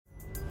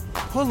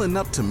Pulling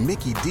up to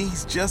Mickey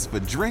D's just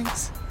for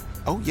drinks?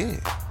 Oh yeah,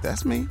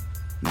 that's me.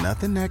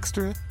 Nothing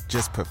extra,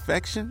 just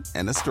perfection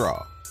and a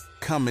straw.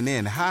 Coming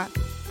in hot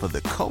for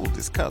the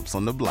coldest cups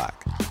on the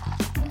block.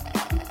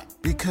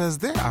 Because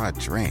there are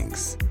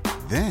drinks.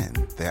 Then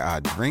there are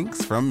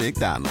drinks from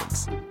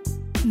McDonald's.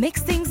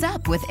 Mix things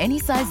up with any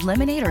size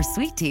lemonade or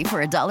sweet tea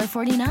for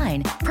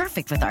 $1.49.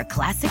 Perfect with our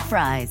classic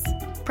fries.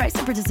 Price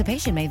and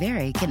participation may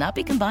vary. Cannot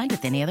be combined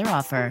with any other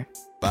offer.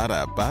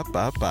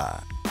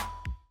 Ba-da-ba-ba-ba.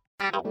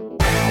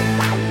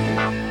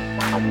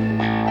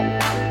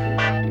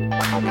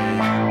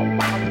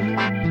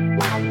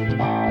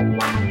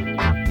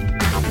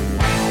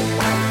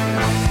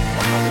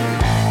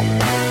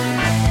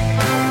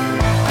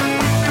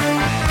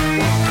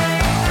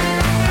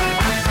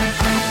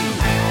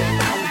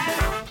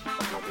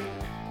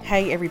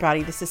 Hey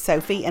everybody, this is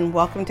Sophie and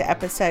welcome to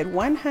episode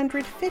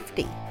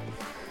 150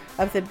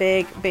 of the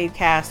Big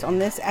Boobcast. On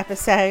this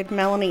episode,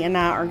 Melanie and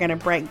I are going to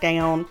break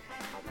down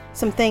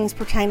some things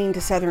pertaining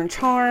to Southern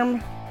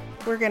Charm.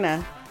 We're going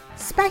to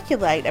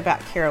speculate about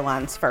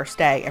Caroline's first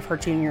day of her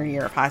junior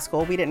year of high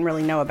school. We didn't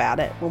really know about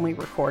it when we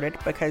recorded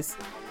because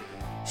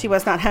she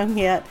was not home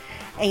yet.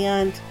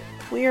 And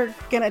we're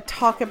going to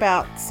talk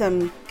about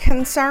some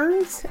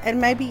concerns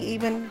and maybe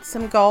even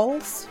some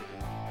goals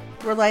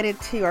related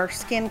to our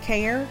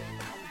skincare,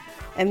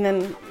 and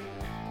then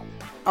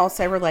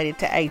also related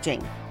to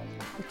aging,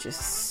 which is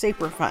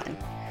super fun.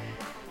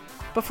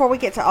 Before we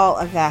get to all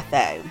of that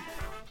though,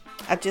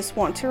 I just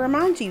want to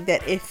remind you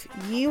that if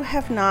you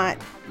have not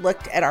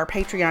looked at our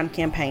Patreon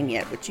campaign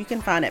yet, which you can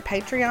find at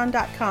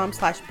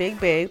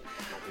patreon.com/bigboob,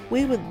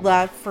 we would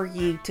love for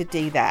you to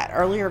do that.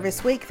 Earlier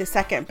this week, the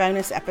second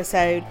bonus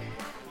episode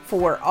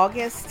for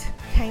August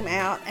came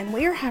out, and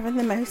we are having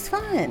the most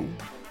fun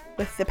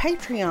with the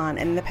Patreon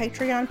and the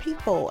Patreon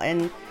people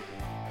and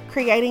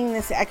creating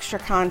this extra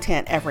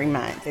content every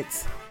month.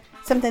 It's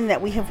something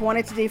that we have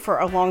wanted to do for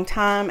a long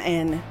time,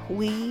 and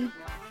we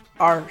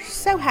are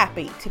so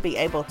happy to be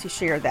able to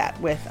share that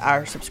with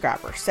our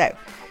subscribers. So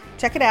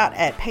check it out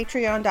at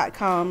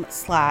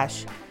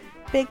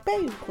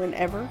patreon.com/bigboob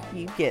whenever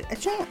you get a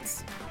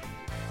chance.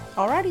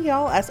 Alrighty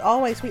y'all, as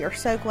always, we are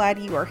so glad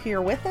you are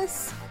here with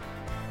us,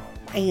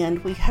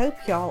 and we hope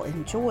y'all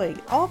enjoy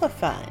all the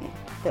fun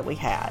that we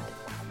had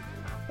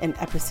in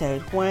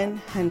episode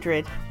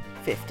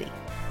 150.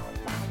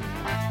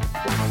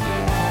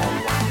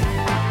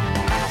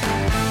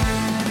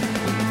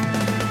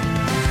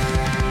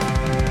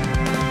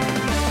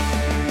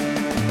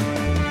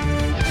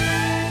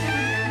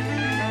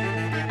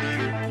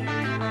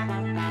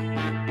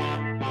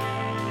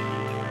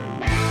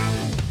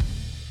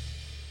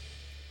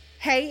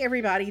 Hey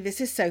everybody, this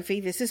is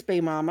Sophie. This is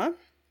Boo Mama.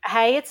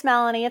 Hey, it's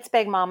Melanie. It's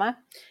Big Mama.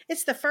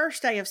 It's the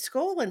first day of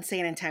school in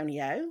San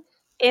Antonio.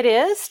 It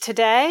is.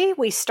 Today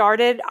we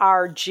started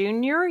our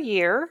junior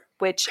year,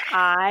 which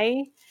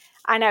I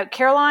know.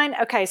 Caroline,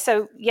 okay,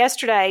 so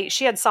yesterday,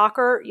 she had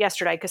soccer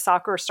yesterday because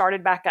soccer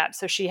started back up.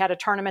 So she had a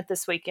tournament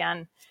this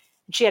weekend.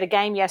 She had a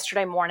game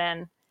yesterday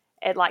morning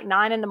at like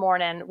 9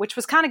 a.m, which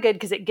was kind of good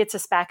because it gets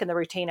us back in the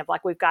routine of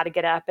like, we've got to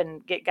get up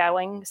and get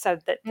going. So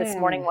that this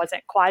morning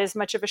wasn't quite as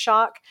much of a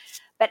shock.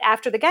 But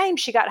after the game,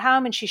 she got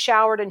home and she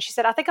showered and she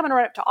said, I think I'm going to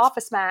run up to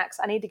Office Max.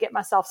 I need to get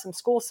myself some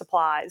school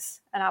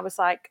supplies. And I was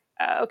like,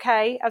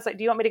 okay. I was like,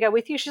 do you want me to go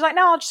with you? She's like,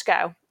 no, I'll just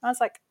go. I was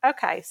like,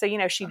 okay. So,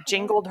 she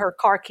jingled her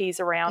car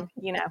keys around,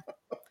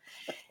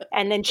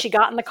 and then she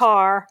got in the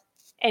car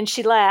and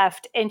she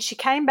left and she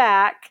came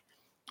back.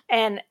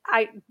 And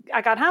I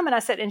got home and I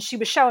said, and she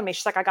was showing me,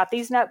 she's like, I got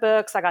these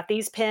notebooks, I got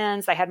these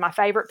pens, they had my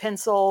favorite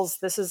pencils,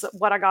 this is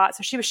what I got.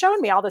 So she was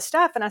showing me all this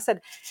stuff. And I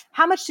said,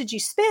 how much did you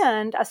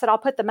spend? I said, I'll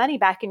put the money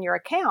back in your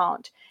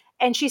account.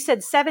 And she said,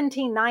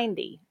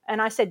 $17.90. And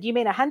I said, you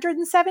mean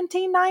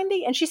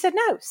 $117.90? And she said,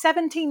 no,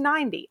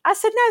 $17.90. I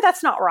said, no,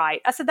 that's not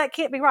right. I said, that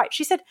can't be right.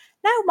 She said,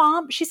 no,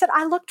 Mom. She said,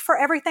 I looked for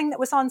everything that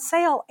was on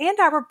sale and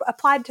I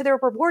applied to their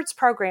rewards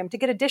program to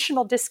get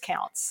additional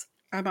discounts.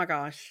 Oh my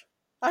gosh.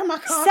 Oh my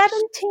gosh.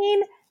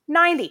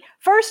 $17.90.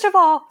 First of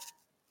all,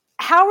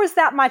 how is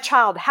that my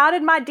child? How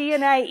did my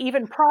DNA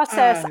even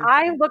process?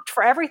 I looked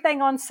for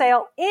everything on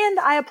sale and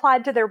I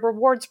applied to their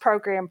rewards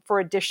program for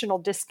additional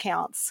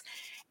discounts.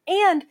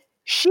 And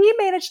she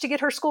managed to get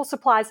her school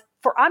supplies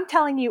for, I'm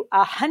telling you,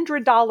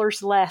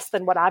 $100 less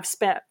than what I've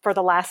spent for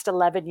the last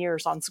 11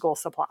 years on school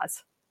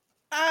supplies.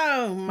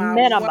 Oh my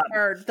Minimum.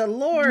 word. The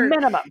Lord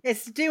Minimum.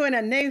 is doing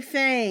a new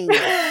thing. In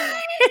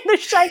the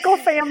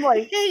Shankle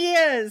family. He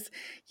is.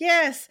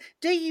 Yes.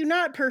 Do you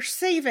not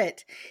perceive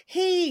it?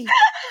 He's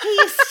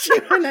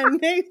doing a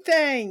new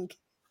thing.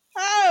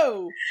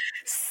 Oh.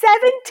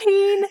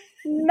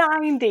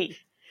 $17.90.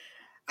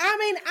 I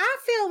mean, I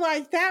feel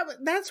like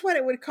that's what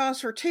it would cost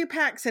for 2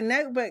 packs of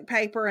notebook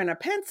paper and a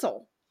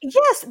pencil.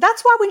 Yes,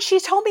 that's why when she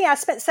told me I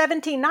spent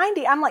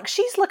 $17.90, I'm like,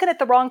 she's looking at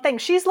the wrong thing.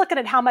 She's looking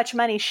at how much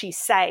money she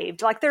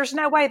saved. Like, there's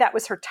no way that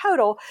was her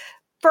total.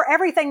 for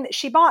everything that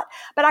she bought.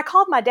 But I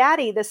called my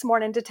daddy this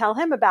morning to tell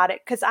him about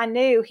it because I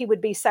knew he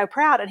would be so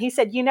proud. And he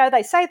said,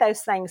 they say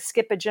those things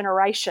skip a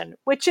generation,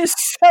 which is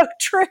so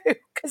true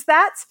because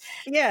that's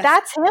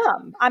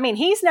him. I mean,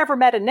 he's never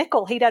met a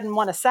nickel he doesn't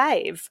want to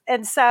save.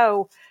 And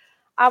so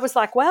I was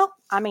like, well,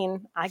 I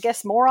mean, I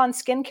guess more on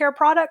skincare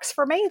products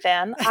for me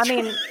then. I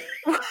mean,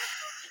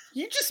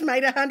 you just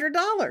made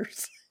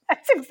 $100.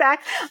 That's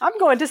exact. I'm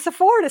going to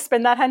Sephora to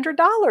spend that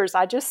 $100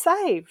 I just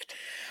saved.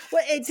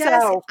 Well, it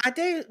does. So, I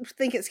do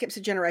think it skips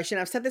a generation.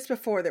 I've said this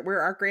before that we're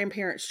our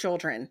grandparents'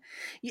 children.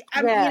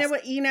 I mean,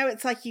 you know what?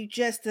 It's like you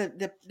just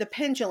the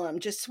pendulum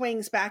just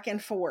swings back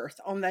and forth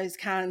on those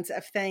kinds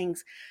of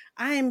things.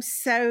 I am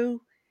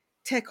so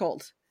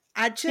tickled.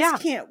 I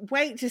just can't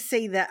wait to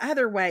see the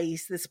other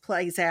ways this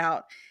plays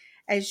out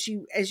as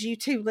you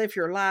two live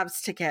your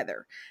lives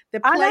together. The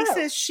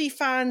places she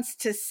finds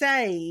to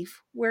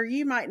save where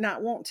you might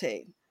not want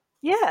to.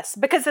 Yes,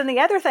 because then the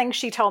other thing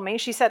she told me,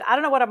 she said, I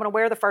don't know what I'm going to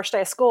wear the first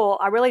day of school.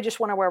 I really just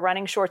want to wear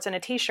running shorts and a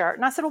t-shirt.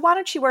 And I said, well, why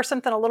don't you wear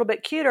something a little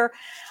bit cuter?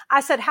 I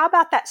said, how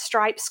about that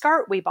striped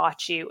skirt we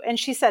bought you? And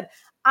she said,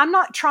 I'm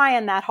not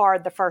trying that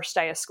hard the first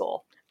day of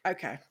school.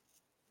 Okay.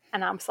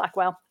 And I was like,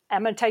 well,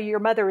 I'm going to tell you, your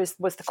mother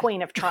was the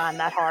queen of trying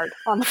that hard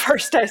on the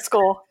first day of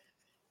school.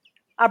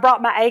 I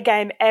brought my A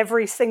game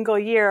every single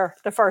year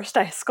the first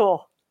day of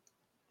school.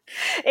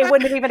 It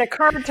wouldn't have even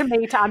occurred to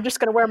me I'm just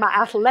going to wear my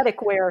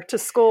athletic wear to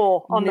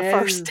school on the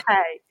first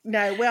day.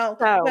 No, well,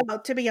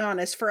 to be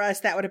honest, for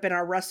us, that would have been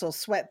our Russell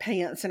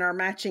sweatpants and our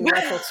matching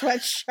Russell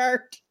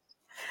sweatshirt.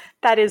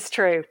 That is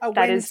true.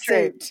 That is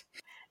true.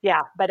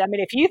 Yeah, but I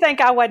mean, if you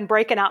think I wasn't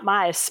breaking out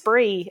my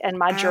Esprit and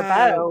my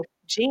Girbaud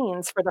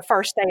jeans for the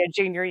first day of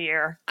junior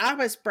year, I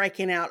was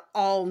breaking out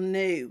all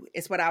new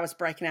is what I was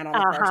breaking out on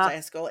the first day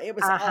of school. It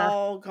was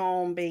all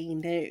gonna be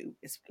new.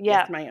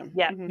 Yes, ma'am.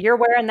 Yeah. Mm-hmm. You're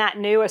wearing that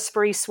new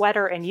Esprit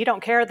sweater and you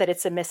don't care that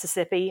it's in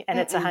Mississippi and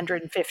it's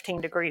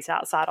 115 degrees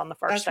outside on the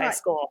first day of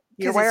school.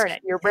 You're wearing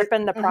it. You're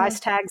ripping the price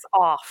tags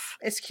off.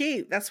 It's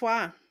cute. That's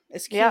why.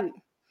 It's cute.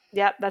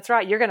 Yep, that's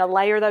right. You're going to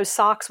layer those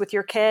socks with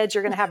your kids.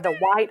 You're going to have the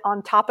white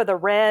on top of the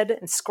red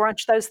and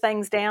scrunch those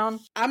things down.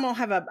 I'm gonna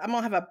have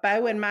a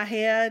bow in my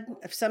head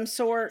of some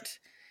sort.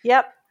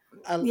 Yep.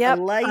 A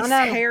lace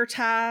hair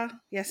tie.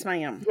 Yes,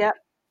 ma'am. Yep.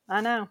 I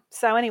know.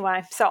 So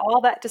anyway,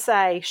 all that to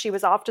say, she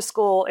was off to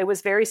school. It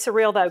was very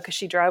surreal though, because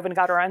she drove and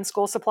got her own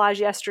school supplies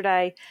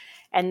yesterday.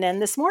 And then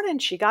this morning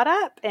she got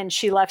up and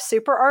she left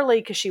super early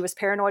because she was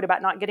paranoid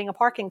about not getting a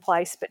parking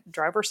place, but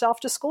drove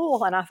herself to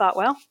school. And I thought,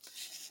 well,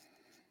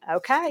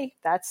 okay,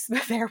 that's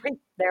there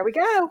we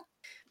go.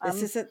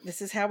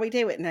 This is how we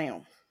do it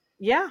now.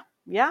 Yeah,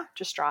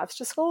 just drives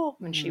to school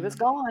and she was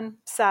gone.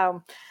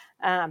 So,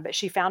 but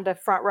she found a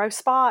front row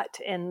spot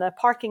in the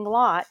parking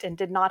lot and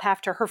did not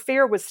have to. Her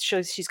fear was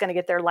she's going to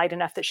get there late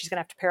enough that she's going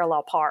to have to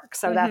parallel park.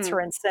 So that's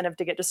her incentive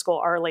to get to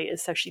school early,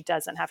 is so she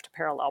doesn't have to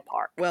parallel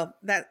park. Well,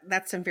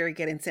 that's some very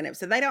good incentive.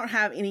 So they don't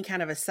have any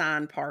kind of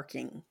assigned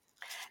parking.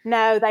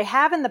 No, they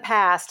have in the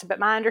past, but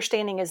my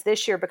understanding is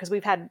this year, because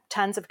we've had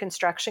tons of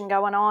construction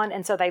going on,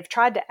 and so they've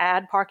tried to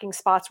add parking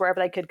spots wherever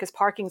they could, because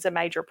parking's a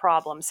major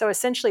problem. So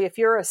essentially, if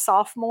you're a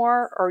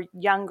sophomore or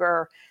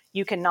younger,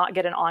 you cannot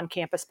get an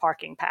on-campus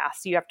parking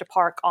pass. You have to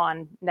park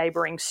on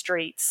neighboring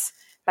streets.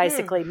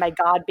 Basically, may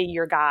God be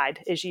your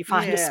guide as you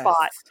find a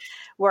spot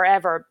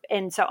wherever.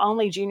 And so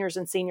only juniors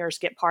and seniors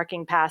get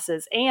parking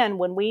passes. And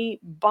when we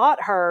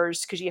bought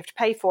hers, because you have to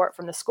pay for it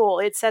from the school,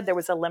 it said there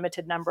was a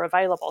limited number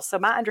available. So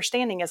my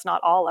understanding is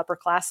not all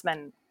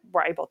upperclassmen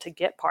were able to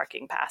get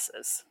parking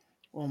passes.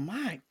 Well,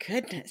 my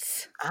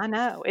goodness. I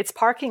know. It's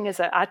parking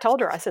I told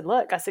her, I said,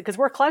 because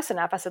we're close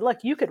enough. I said,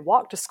 look, you could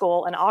walk to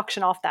school and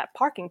auction off that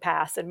parking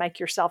pass and make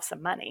yourself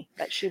some money.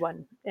 But she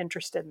wasn't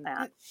interested in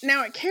that.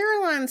 Now at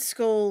Caroline's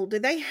school, do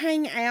they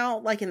hang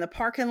out like in the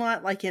parking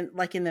lot, like in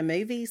the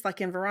movies,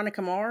 like in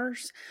Veronica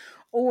Mars?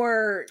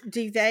 Or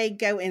do they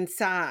go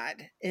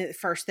inside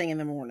first thing in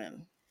the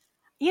morning?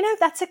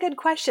 That's a good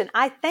question.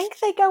 I think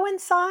they go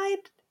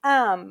inside.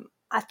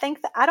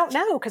 I don't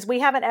know, because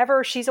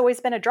she's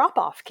always been a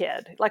drop-off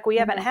kid. Like we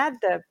haven't had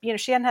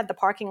she hadn't had the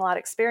parking lot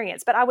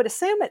experience, but I would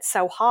assume it's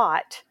so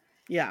hot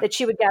that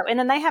she would go. And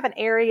then they have an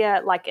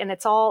area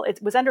it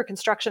was under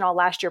construction all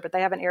last year, but they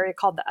have an area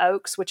called the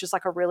Oaks, which is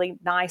like a really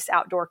nice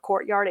outdoor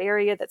courtyard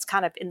area that's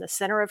kind of in the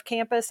center of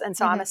campus. And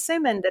so I'm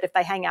assuming that if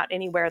they hang out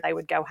anywhere, they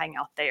would go hang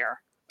out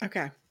there.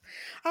 Okay.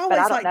 I always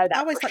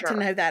like to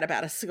know that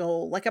about a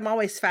school. Like I'm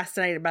always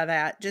fascinated by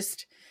that.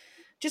 Just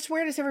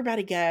where does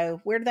everybody go?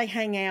 Where do they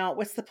hang out?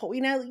 What's the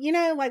point?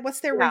 Like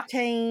what's their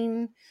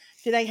routine?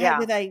 Do they have?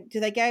 Do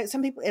they go?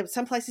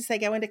 Some places they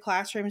go into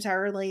classrooms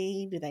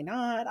early. Do they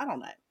not? I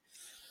don't know.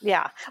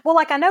 Yeah. Well,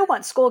 like I know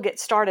once school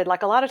gets started,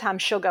 like a lot of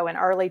times she'll go in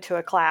early to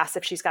a class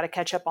if she's got to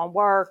catch up on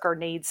work or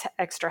needs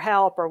extra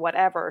help or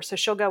whatever. So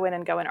she'll go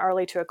in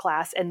early to a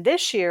class. And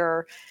this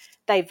year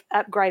they've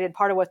upgraded.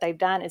 Part of what they've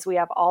done is we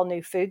have all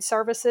new food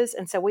services.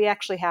 And so we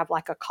actually have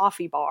like a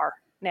coffee bar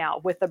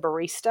now with a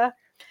barista.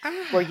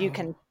 Where you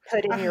can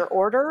put in your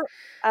order.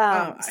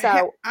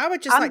 So I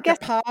would just to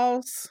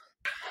pause.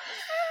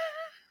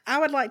 I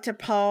would like to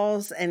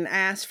pause and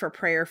ask for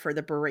prayer for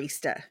the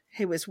barista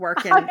who was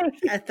working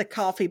at the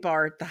coffee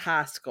bar at the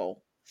high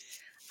school.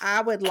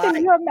 I would Can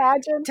like you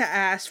imagine? to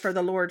ask for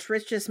the Lord's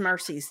richest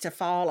mercies to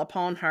fall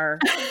upon her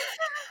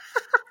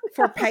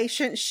for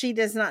patience she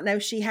does not know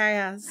she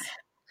has.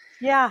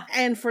 Yeah.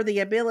 And for the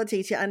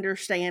ability to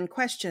understand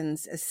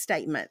questions as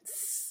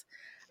statements.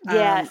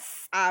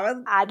 Yes.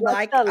 I'd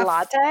like a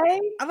latte.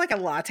 I'd like a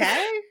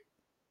latte.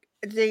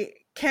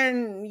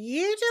 Can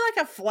you do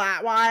like a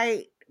flat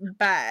white,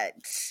 but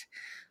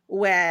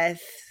with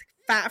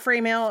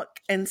fat-free milk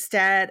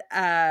instead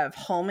of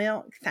whole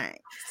milk? Thanks.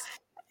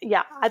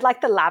 Yeah, I'd like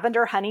the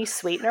lavender honey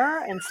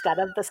sweetener instead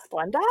of the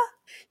Splenda.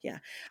 Yeah,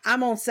 I'm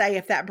gonna say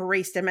if that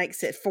barista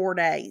makes it 4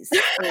 days.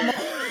 I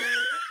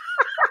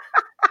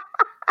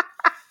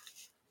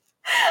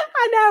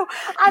know.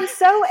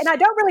 And I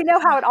don't really know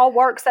how it all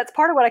works. That's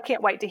part of what I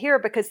can't wait to hear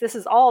because this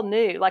is all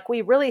new. Like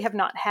we really have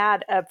not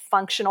had a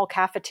functional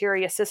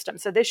cafeteria system.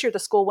 So this year the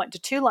school went to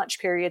 2 lunch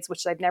periods,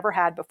 which they've never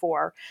had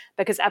before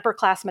because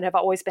upperclassmen have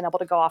always been able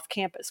to go off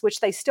campus, which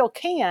they still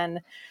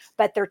can,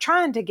 but they're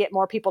trying to get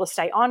more people to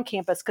stay on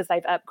campus because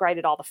they've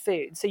upgraded all the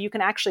food. So you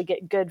can actually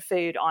get good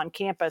food on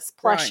campus.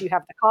 Plus Right. you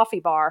have the coffee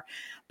bar,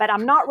 but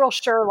I'm not real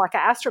sure. Like I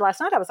asked her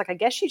last night, I was like, I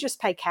guess you just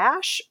pay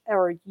cash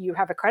or you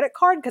have a credit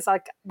card. Cause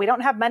like we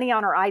don't have money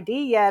on our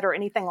ID yet or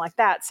anything like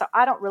that. So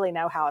I don't really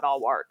know how it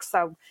all works.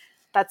 So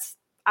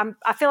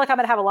I feel like I'm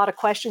going to have a lot of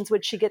questions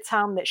when she gets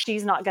home that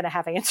she's not going to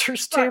have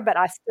answers to, Right. but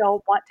I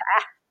still want to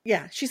ask.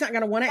 Yeah, she's not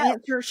going to want to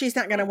answer. She's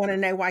not going to want to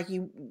know why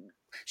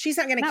she's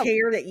not going to No.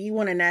 care that you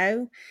want to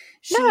know.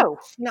 She's No.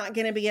 not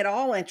going to be at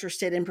all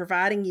interested in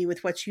providing you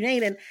with what you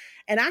need.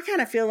 And I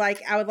kind of feel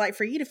like I would like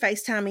for you to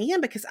FaceTime me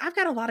in because I've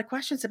got a lot of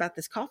questions about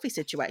this coffee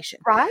situation.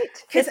 Right.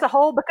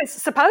 Because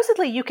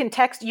supposedly you can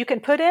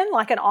put in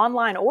like an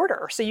online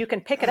order so you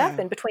can pick it up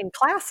in between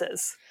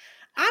classes.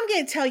 I'm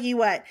going to tell you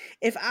what,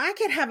 if I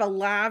could have a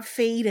live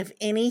feed of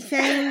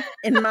anything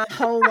in my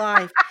whole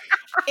life,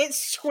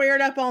 it's squared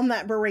up on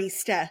that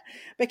barista.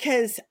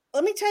 Because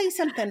let me tell you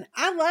something,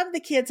 I love the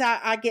kids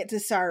I get to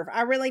serve.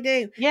 I really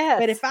do. Yes.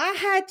 But if I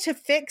had to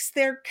fix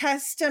their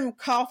custom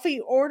coffee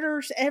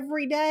orders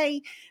every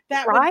day,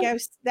 that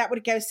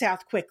would go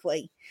south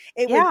quickly.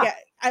 It would go,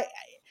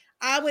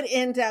 I would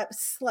end up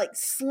like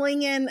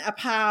slinging a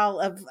pile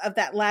of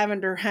that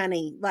lavender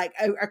honey, like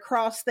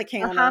across the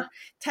counter,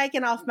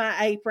 taking off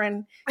my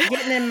apron,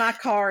 getting in my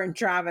car and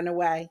driving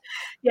away.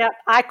 Yeah.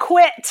 I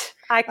quit.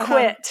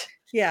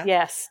 Yeah.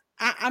 Yes.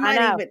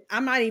 I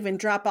might even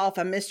drop off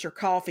a Mr.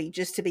 Coffee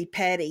just to be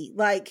petty.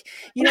 Like,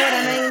 you know what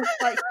I mean?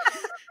 Like,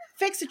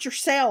 fix it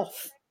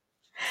yourself.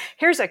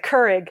 Here's a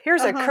Keurig.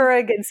 Here's a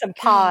Keurig and some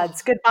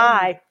pods.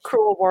 Goodbye,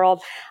 cruel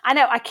world. I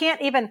know I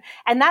can't even,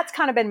 and that's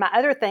kind of been my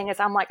other thing is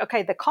I'm like,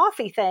 okay, the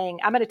coffee thing,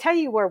 I'm going to tell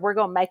you where we're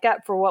going to make up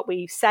for what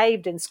we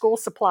saved in school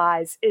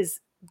supplies is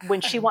when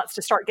she wants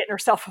to start getting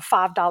herself a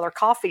 $5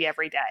 coffee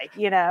every day,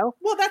 you know?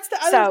 Well, that's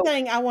the other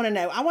thing I want to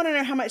know. I want to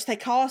know how much they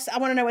cost. I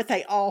want to know what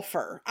they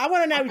offer. I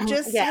want to know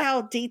just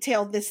how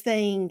detailed this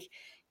thing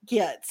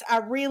gets. I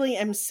really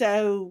am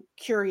so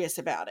curious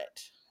about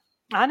it.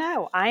 I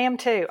know. I am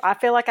too. I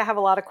feel like I have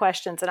a lot of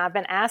questions and I've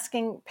been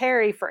asking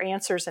Perry for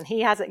answers and he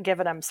hasn't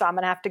given them. So I'm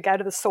going to have to go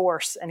to the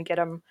source and get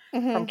them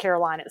from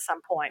Caroline at some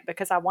point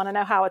because I want to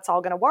know how it's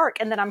all going to work.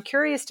 And then I'm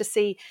curious to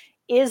see,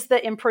 is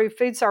the improved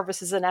food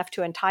services enough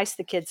to entice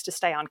the kids to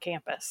stay on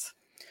campus?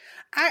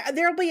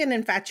 There'll be an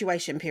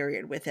infatuation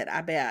period with it,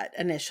 I bet,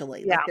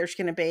 initially. Yeah. Like there's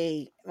going to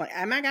be like,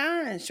 oh my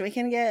gosh, we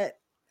can get,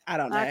 I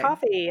don't know.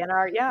 Coffee and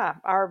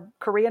our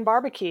Korean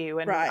barbecue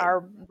and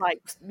our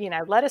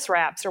lettuce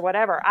wraps or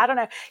whatever. I don't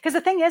know. Because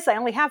the thing is, they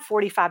only have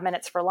 45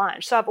 minutes for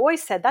lunch. So I've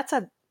always said that's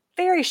a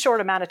very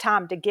short amount of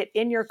time to get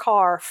in your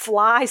car,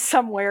 fly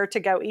somewhere to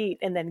go eat,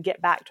 and then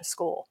get back to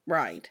school.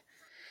 Right.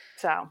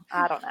 So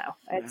I don't know.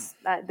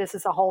 This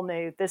is a whole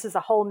new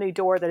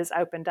door that is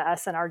open to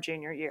us in our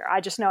junior year.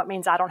 I just know it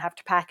means I don't have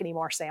to pack any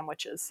more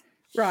sandwiches.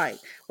 Right.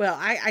 Well,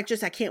 I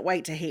can't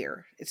wait to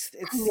hear. It's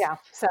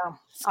So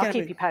I'll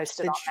keep you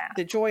posted on that.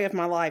 The joy of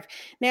my life.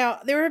 Now,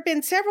 there have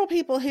been several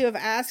people who have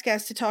asked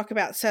us to talk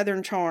about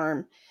Southern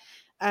Charm.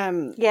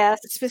 Yes.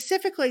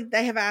 Specifically,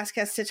 they have asked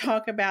us to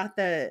talk about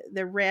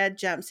the red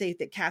jumpsuit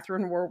that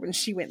Catherine wore when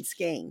she went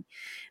skiing.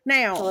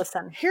 Now,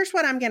 listen, here's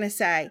what I'm going to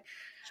say.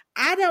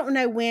 I don't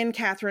know when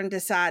Catherine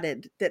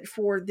decided that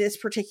for this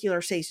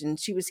particular season,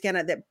 she was going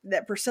to,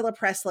 that Priscilla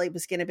Presley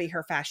was going to be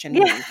her fashion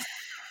muse.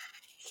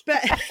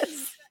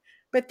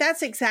 But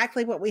that's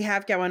exactly what we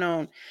have going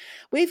on.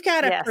 We've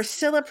got a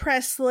Priscilla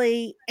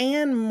Presley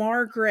and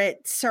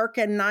Margaret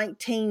circa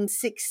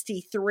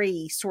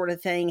 1963 sort of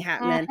thing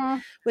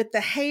happening with the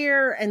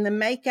hair and the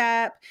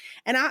makeup.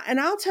 And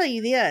I'll tell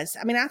you this.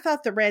 I mean, I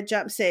thought the red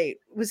jumpsuit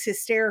was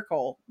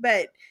hysterical,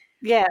 but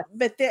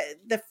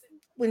the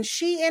when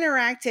she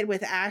interacted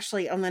with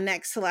Ashley on the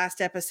next to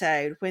last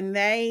episode, when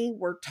they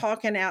were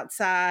talking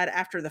outside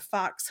after the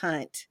fox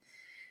hunt,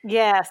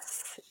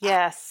 Yes,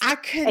 yes. I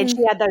And she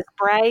couldn't. had those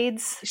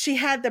braids. She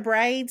had the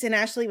braids, and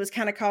Ashley was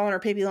kind of calling her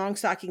Pippi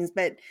Longstockings,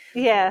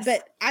 Yes.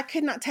 but I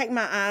could not take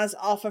my eyes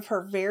off of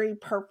her very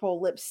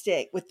purple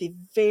lipstick with the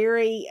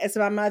very, as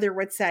my mother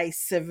would say,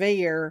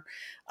 severe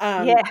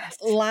Yes.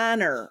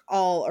 liner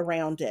all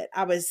around it.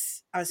 I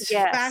was Yes.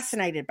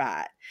 fascinated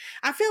by it.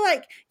 I feel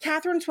like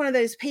Catherine's one of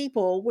those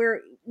people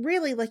where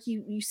really, like,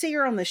 you see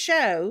her on the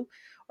show,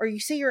 or you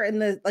see her in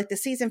the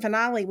season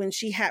finale when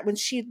she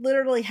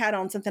literally had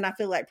on something I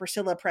feel like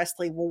Priscilla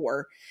Presley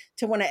wore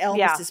to one of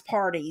Yeah. Elvis's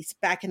parties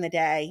back in the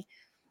day.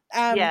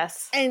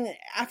 Yes. And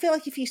I feel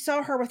like if you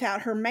saw her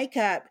without her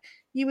makeup,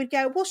 you would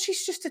go, well,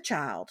 she's just a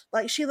child.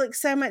 Like, she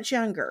looks so much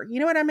younger. You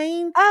know what I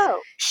mean?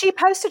 Oh, she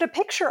posted a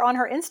picture on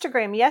her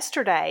Instagram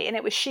yesterday, and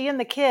it was she and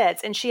the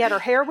kids, and she had her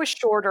hair was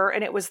shorter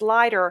and it was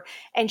lighter,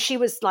 and she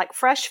was like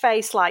fresh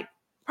face, like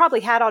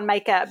probably had on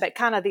makeup, but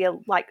kind of the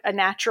like a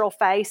natural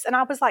face. And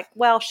I was like,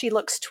 well, she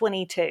looks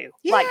 22.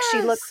 Like,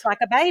 she looks Yes. like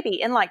a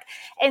baby,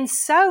 and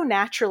so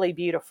naturally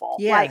beautiful.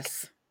 Like,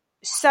 Yes.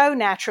 so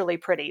naturally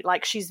pretty.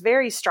 Like, she's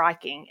very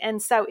striking.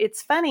 And so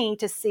it's funny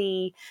to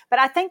see, but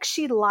I think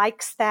she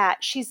likes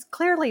that. She's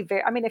clearly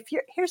very, I mean,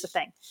 here's the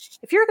thing,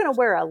 if you're going to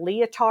wear a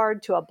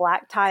leotard to a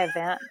black tie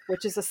event,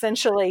 which is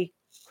essentially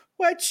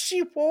What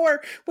she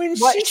wore when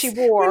what she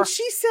wore. when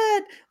she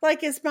said,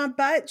 like, is my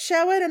butt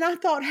showing? And I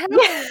thought, how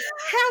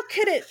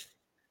could it?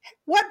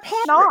 What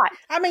part? Not.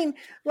 I mean,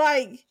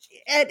 like,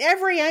 at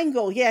every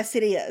angle, yes,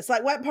 it is.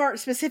 Like, what part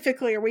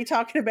specifically are we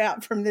talking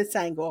about from this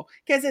angle?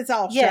 Because it's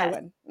all Yes.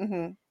 showing.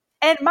 Mm-hmm.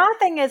 And my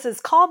thing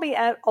is call me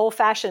old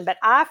fashioned, but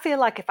I feel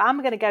like if I'm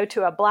going to go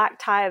to a black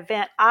tie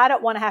event, I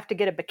don't want to have to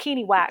get a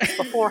bikini wax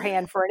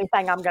beforehand for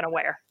anything I'm going to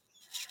wear.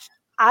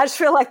 I just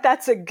feel like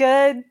that's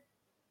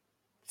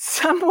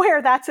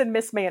somewhere that's in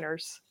Miss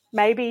Manners.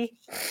 Maybe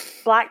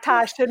black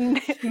tie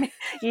shouldn't,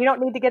 you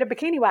don't need to get a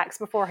bikini wax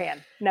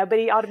beforehand.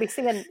 Nobody ought to be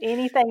seeing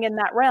anything in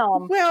that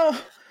realm. Well,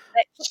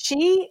 but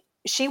she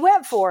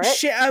went for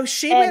it.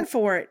 She went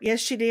for it. Yes,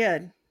 she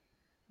did.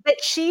 But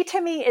she,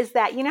 to me, is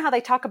that, you know how they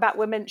talk about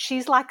women,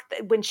 she's like,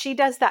 when she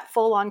does that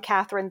full on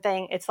Catherine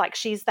thing, it's like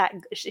she's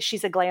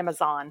a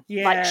glamazon.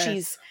 Yes.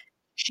 Like,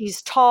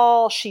 she's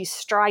tall, she's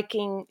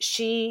striking,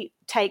 she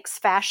takes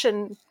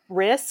fashion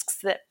risks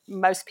that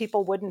most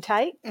people wouldn't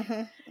take.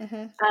 Mm-hmm,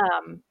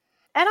 mm-hmm.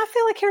 And I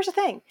feel like, here's the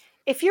thing,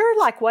 if you're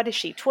like, what is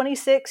she,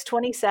 26,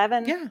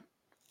 27? Yeah.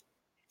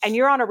 And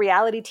you're on a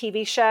reality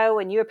TV show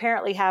and you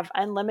apparently have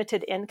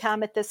unlimited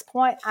income at this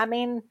point, I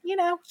mean,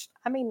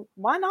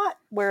 why not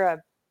wear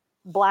a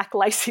black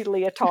lacy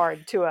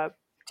leotard to an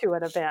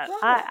event?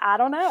 Right. I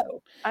don't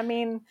know. I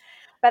mean,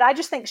 but I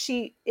just think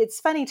it's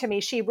funny to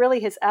me, she really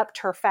has upped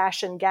her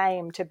fashion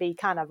game to be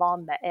kind of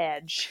on the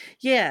edge.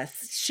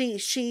 Yes,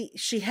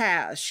 she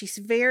has. She's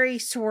very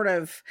sort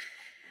of,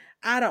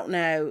 I don't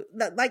know,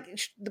 like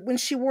when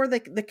she wore the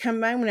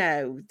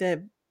kimono,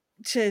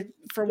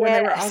 for when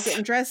they were all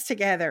getting dressed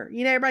together.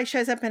 You know, everybody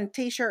shows up in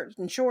t-shirts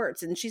and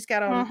shorts, and she's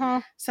got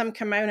on some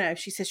kimono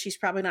she says she's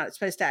probably not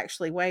supposed to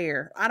actually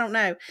wear. I don't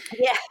know.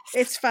 Yes.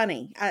 It's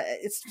funny.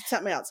 It's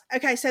something else.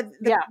 Okay, so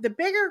the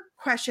bigger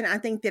question I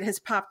think that has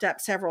popped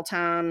up several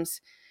times,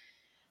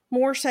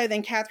 more so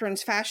than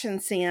Catherine's fashion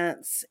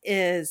sense,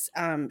 is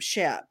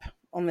Shep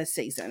on this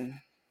season.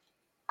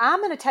 I'm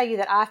going to tell you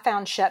that I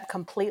found Shep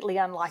completely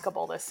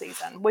unlikable this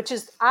season, which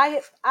is,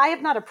 I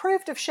have not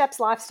approved of Shep's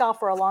lifestyle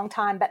for a long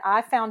time, but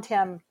I found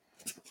him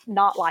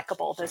not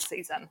likable this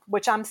season,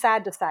 which I'm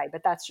sad to say,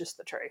 but that's just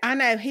the truth. I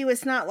know he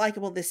was not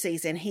likable this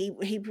season.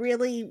 He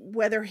really,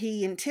 whether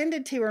he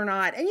intended to or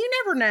not, and you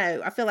never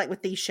know. I feel like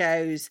with these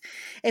shows,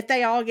 if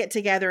they all get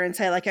together and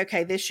say like,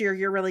 okay, this year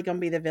you're really going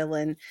to be the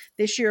villain.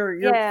 This year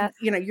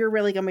you're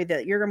really going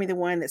to be the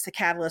one that's the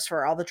catalyst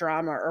for all the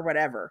drama or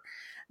whatever.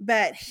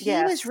 But he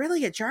was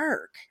really a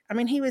jerk. I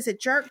mean, he was a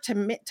jerk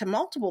to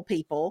multiple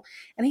people,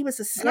 and he was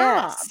a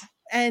snob. Yes.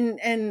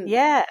 And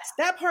yes,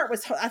 that part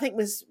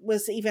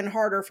was even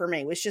harder for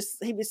me. Was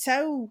just, he was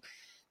so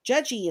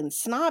judgy and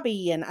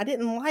snobby, and I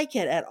didn't like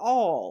it at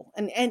all.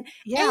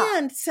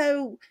 And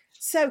so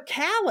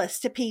callous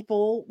to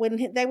people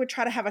when they would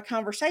try to have a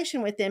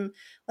conversation with him.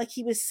 Like,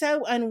 he was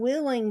so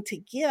unwilling to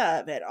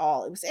give at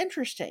all. It was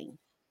interesting.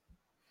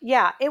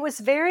 Yeah, it was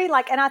very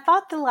and I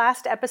thought the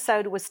last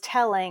episode was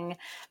telling,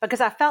 because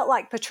I felt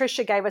like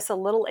Patricia gave us a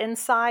little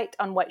insight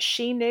on what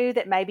she knew,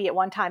 that maybe at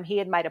one time he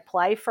had made a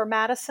play for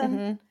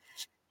Madison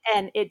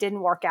and it didn't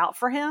work out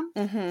for him.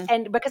 Mm-hmm.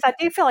 And because I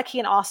do feel like he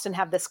and Austin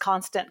have this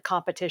constant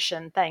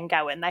competition thing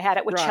going. They had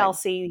it with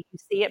Chelsea. You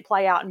see it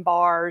play out in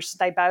bars.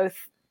 They both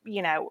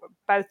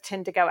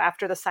tend to go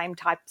after the same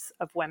types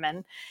of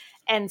women.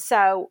 And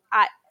so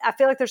I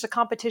feel like there's a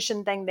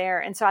competition thing there.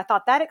 And so I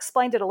thought that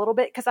explained it a little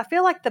bit, because I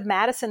feel like the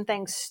Madison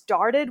thing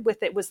started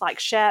with, it was like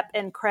Shep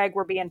and Craig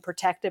were being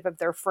protective of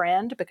their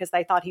friend because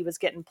they thought he was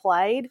getting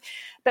played.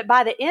 But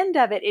by the end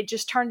of it, it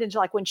just turned into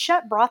like when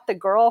Shep brought the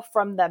girl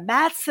from the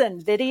Madison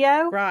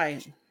video.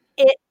 Right.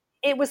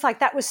 It was like,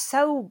 that was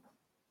so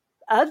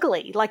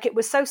ugly. Like, it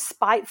was so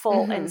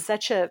spiteful and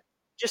such a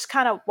just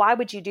kind of, why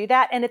would you do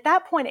that? And at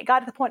that point, it got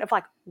to the point of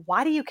like,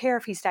 why do you care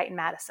if he's dating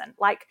Madison?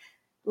 Like,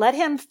 let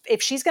him,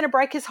 if she's going to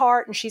break his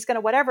heart and she's going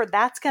to whatever,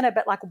 that's going to,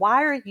 but like,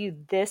 why are you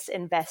this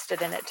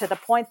invested in it to the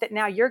point that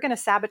now you're going to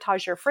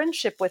sabotage your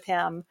friendship with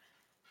him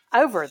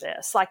over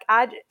this? Like,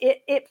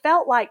 it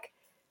felt like,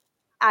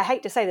 I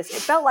hate to say this,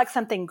 it felt like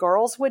something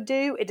girls would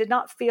do. It did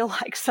not feel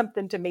like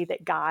something to me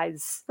that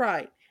guys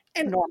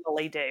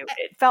normally do.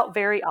 It felt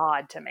very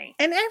odd to me.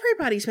 And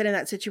everybody's been in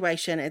that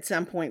situation at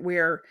some point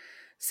where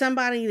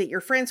somebody that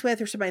you're friends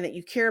with or somebody that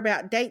you care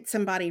about dates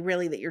somebody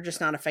really that you're just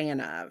not a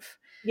fan of.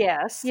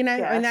 Yes. You know,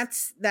 yes. and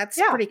that's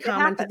pretty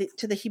common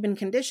to the human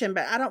condition,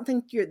 but I don't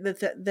think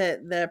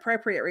the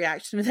appropriate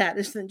reaction to that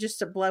is just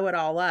to blow it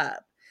all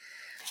up.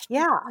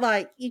 Yeah.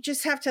 Like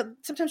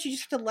sometimes you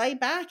just have to lay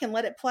back and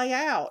let it play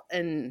out.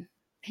 And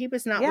he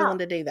was not willing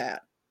to do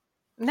that.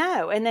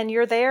 No. And then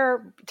you're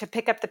there to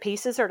pick up the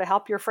pieces or to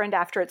help your friend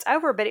after it's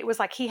over. But it was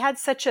like, he had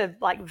such a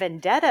like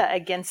vendetta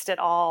against it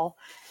all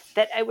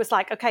that it was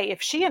like, okay,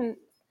 if she and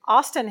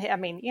Austin, I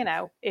mean, you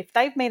know, if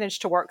they've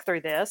managed to work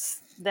through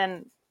this,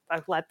 then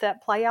let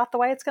that play out the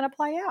way it's going to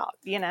play out.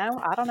 You know,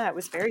 I don't know. It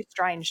was very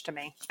strange to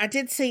me. I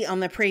did see on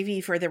the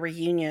preview for the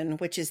reunion,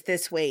 which is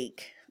this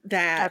week,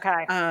 that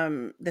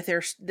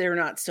that they're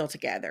not still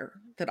together.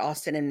 That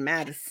Austin and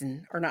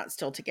Madison are not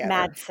still together.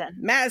 Madison.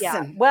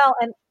 Yeah. Well,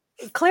 and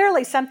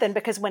clearly something,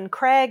 because when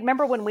Craig,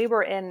 remember when we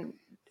were in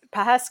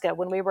Pawhuska,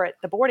 when we were at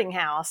the boarding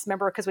house,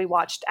 remember, because we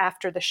watched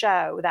after the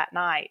show that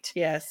night.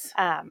 Yes.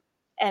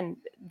 And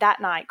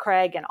that night,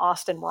 Craig and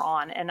Austin were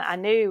on, and I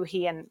knew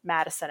he and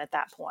Madison at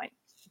that point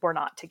were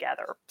not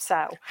together.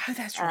 So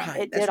that's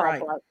right. It did all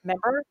blow.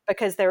 Remember,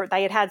 because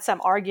they had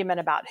some argument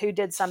about who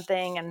did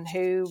something and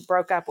who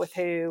broke up with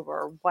who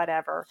or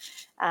whatever.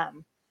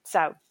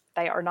 So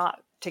they are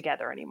not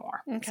together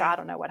anymore. Okay. So I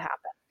don't know what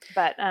happened,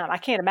 but I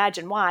can't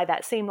imagine why.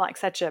 That seemed like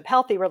such a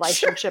healthy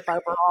relationship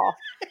overall.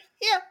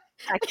 Yeah.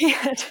 I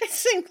can't. It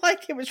seemed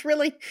like it was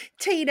really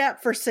teed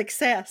up for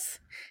success.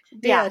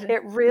 Yeah,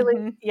 it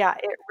really,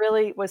 it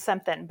really was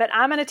something. But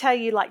I'm going to tell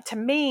you, like, to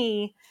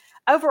me,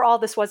 overall,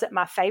 this wasn't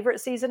my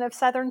favorite season of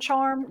Southern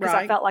Charm, because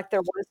I felt like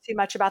there was too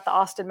much about the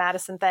Austin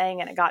Madison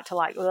thing, and it got to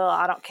like, well,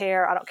 I don't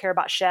care. I don't care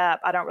about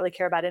Shep. I don't really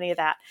care about any of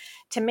that.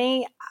 To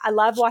me, I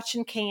love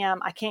watching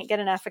Cam. I can't get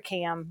enough of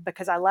Cam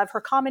because I love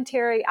her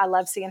commentary. I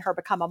love seeing her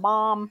become a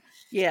mom.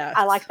 Yeah.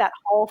 I like that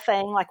whole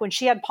thing. Like when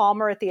she had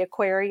Palmer at the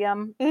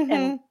aquarium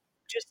and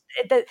just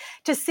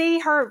to see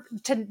her,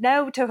 to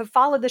have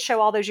followed the show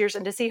all those years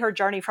and to see her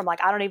journey from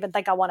like, I don't even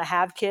think I want to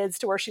have kids,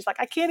 to where she's like,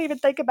 I can't even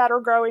think about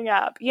her growing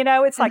up. You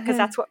know, it's like, because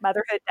that's what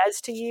motherhood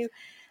does to you.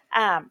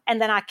 And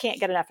then I can't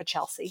get enough of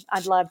Chelsea.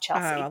 I love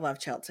Chelsea. Oh, I love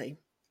Chelsea.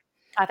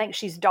 I think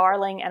she's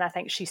darling, and I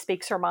think she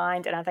speaks her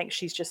mind, and I think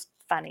she's just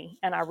funny,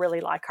 and I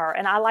really like her.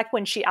 And I like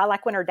when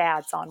her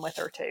dad's on with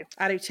her too.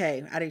 I do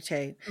too.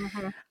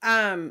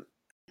 Mm-hmm.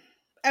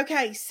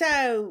 Okay.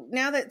 So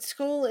now that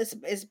school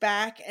is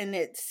back and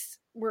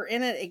we're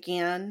in it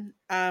again.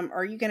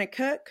 Are you going to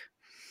cook?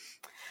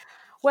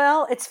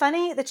 Well, it's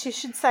funny that you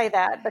should say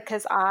that,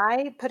 because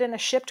I put in a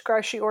shipped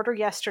grocery order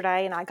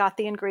yesterday, and I got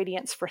the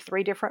ingredients for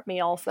 3 different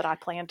meals that I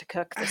plan to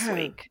cook this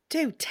week.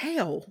 Do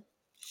tell.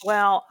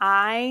 Well,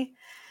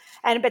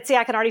 but see,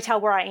 I can already tell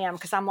where I am,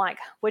 because I'm like,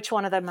 which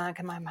one of them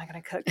am I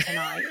going to cook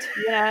tonight?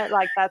 You know,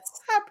 like that's.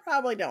 I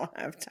probably don't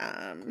have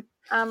time.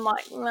 I'm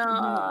like,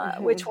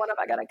 which one am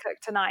I going to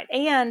cook tonight?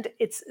 And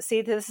this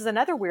is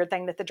another weird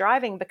thing, that the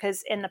driving,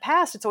 because in the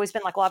past it's always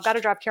been like, well, I've got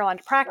to drive Caroline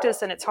to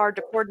practice and it's hard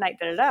to coordinate.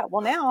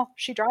 Well, now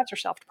she drives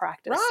herself to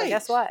practice. Right. So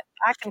guess what?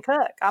 I can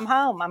cook. I'm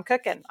home. I'm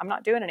cooking. I'm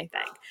not doing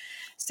anything.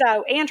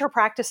 So, and her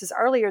practice is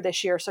earlier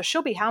this year, so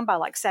she'll be home by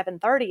like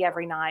 7:30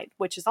 every night,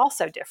 which is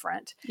also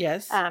different.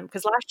 Yes.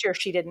 Because last year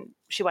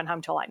she went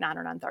home till like 9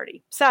 or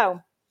 9:30. So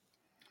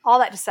all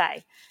that to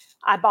say,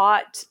 I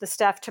bought the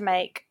stuff to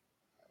make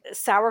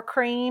sour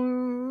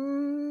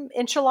cream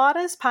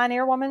enchiladas,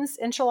 Pioneer Woman's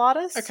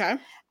enchiladas. Okay.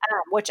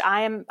 Which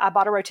I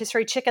bought a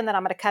rotisserie chicken that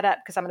I'm going to cut up,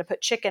 because I'm going to put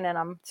chicken in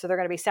them. So they're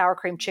going to be sour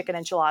cream chicken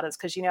enchiladas.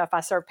 Because, you know, if I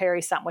serve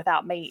Perry something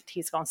without meat,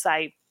 he's going to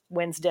say,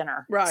 when's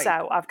dinner? Right.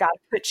 So I've got to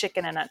put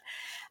chicken in it.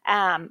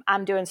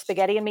 I'm doing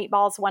spaghetti and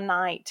meatballs one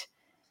night.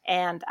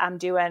 And I'm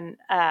doing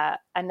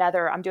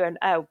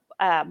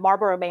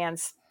Marlboro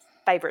Man's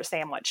favorite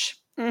sandwich.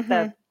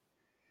 Mm-hmm.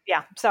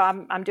 So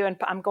I'm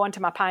going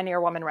to my Pioneer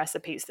Woman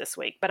recipes this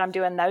week, but I'm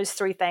doing those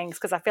 3 things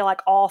because I feel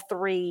like all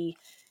 3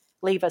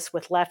 leave us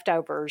with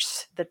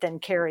leftovers that then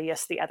carry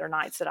us the other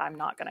nights that I'm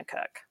not going to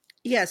cook.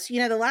 Yes. You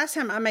know, the last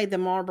time I made the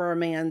Marlboro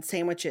Man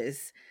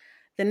sandwiches,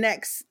 the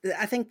next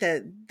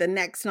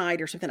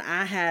night or something,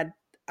 I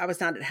was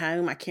not at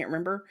home. I can't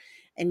remember.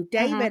 And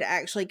David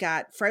actually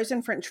got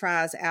frozen French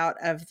fries out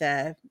of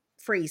the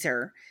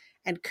freezer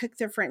and cooked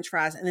the French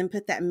fries, and then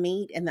put that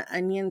meat and the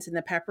onions and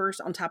the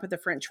peppers on top of the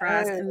French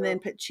fries, and then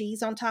put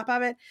cheese on top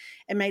of it,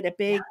 and made a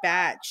big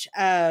batch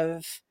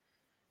of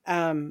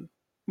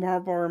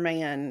Marlboro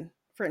Man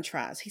French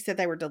fries. He said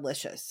they were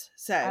delicious. Oh,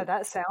 So,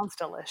 that sounds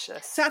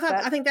delicious. so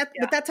I think that,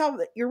 yeah. but that's all.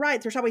 You're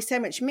right. There's always so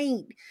much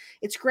meat.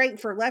 It's great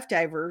for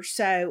leftovers.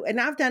 So, and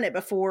I've done it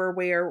before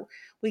where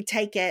we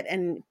take it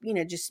and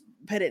just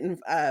put it in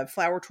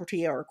flour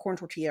tortilla or corn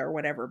tortilla or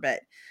whatever.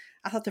 But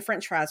I thought the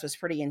French fries was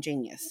pretty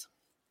ingenious.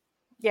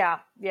 Yeah.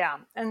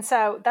 And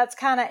so that's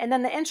kind of, and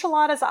then the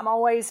enchiladas,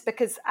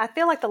 because I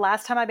feel like the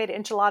last time I made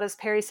enchiladas,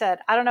 Perry said,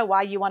 I don't know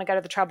why you want to go to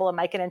the trouble of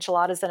making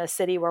enchiladas in a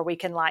city where we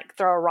can like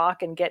throw a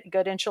rock and get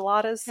good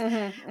enchiladas.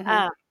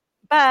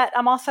 But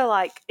I'm also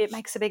like, it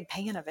makes a big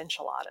pan of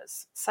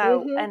enchiladas.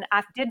 So, and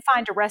I did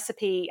find a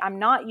recipe I'm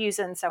not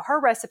using. So her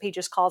recipe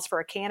just calls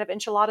for a can of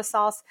enchilada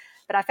sauce,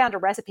 but I found a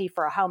recipe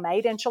for a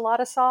homemade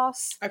enchilada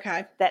sauce.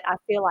 Okay. That I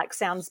feel like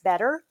sounds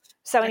better.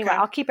 So anyway, Okay.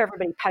 I'll keep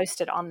everybody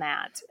posted on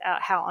that,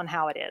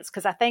 how it is.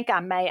 Cause I think I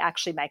may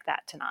actually make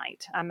that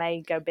tonight. I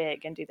may go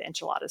big and do the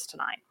enchiladas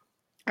tonight.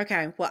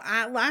 Okay. Well,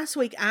 last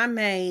week I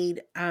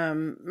made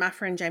my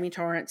friend Jamie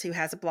Torrance, who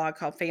has a blog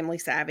called Family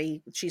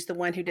Savvy. She's the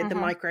one who did the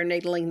micro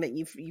needling that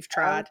you've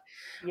tried.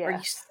 Oh,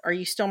 yes. Are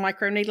you still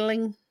micro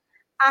needling?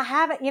 I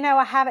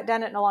haven't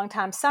done it in a long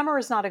time. Summer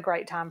is not a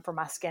great time for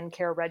my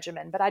skincare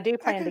regimen, but I do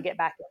plan to get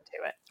back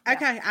into it. Yeah.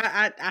 Okay.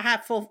 I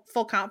have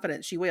full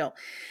confidence you will.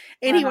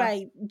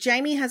 Anyway,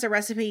 Jamie has a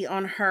recipe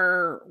on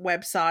her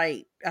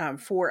website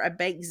for a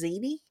baked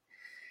ziti.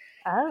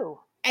 Oh.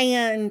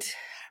 And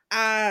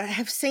I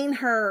have seen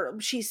her,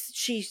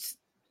 she's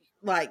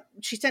like,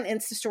 she's done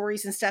Insta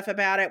stories and stuff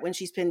about it when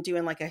she's been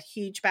doing like a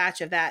huge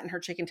batch of that and her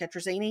chicken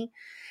tetrazzini.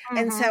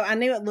 And so I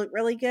knew it looked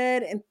really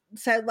good. And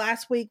so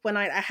last week when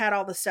I had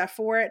all the stuff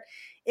for it,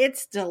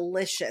 it's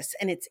delicious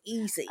and it's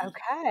easy.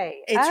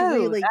 Okay. It's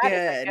really good.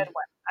 Is a good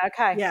one.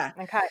 Okay. Yeah.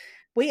 Okay.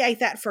 We ate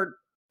that for,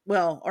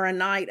 a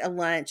night, a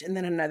lunch, and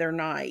then another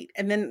night,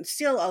 and then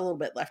still a little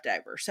bit left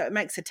over. So it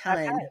makes a ton.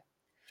 Okay.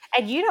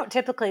 And you don't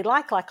typically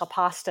like a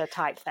pasta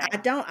type thing. I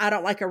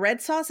don't like a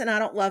red sauce and I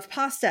don't love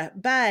pasta,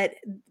 but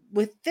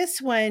with this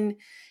one,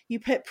 you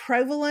put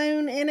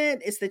provolone in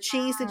it. It's the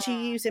cheese that you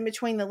use in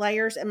between the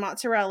layers and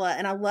mozzarella.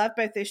 And I love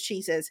both those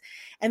cheeses.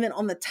 And then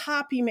on the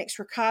top, you mix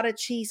ricotta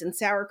cheese and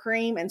sour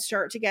cream and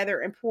stir it together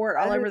and pour it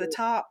all over the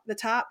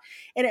top.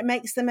 And it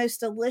makes the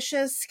most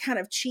delicious kind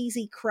of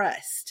cheesy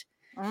crust.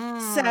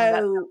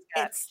 So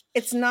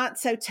it's not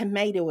so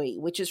tomatoey,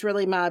 which is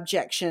really my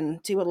objection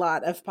to a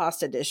lot of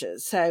pasta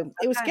dishes. So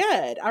it was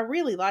good. I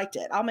really liked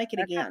it. I'll make it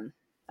again.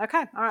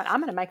 Okay. All right. I'm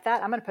going to make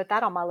that. I'm going to put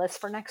that on my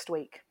list for next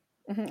week.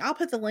 I'll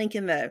put the link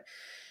in the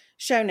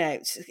show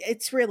notes.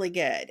 It's really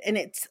good. And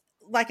it's,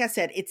 like I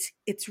said,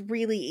 it's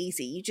really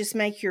easy. You just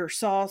make your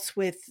sauce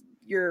with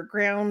your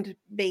ground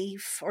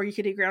beef, or you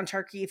could do ground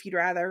turkey if you'd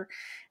rather.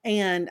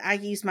 And I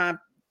use my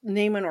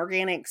Newman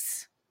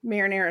Organics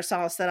marinara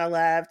sauce that I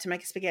love to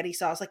make a spaghetti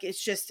sauce. Like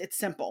it's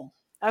simple.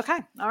 Okay.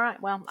 All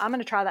right. Well, I'm going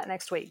to try that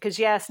next week. Because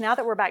yes, now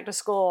that we're back to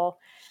school,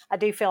 I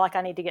do feel like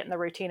I need to get in the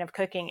routine of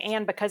cooking.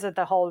 And because of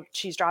the whole,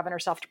 she's driving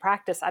herself to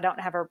practice, I don't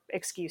have an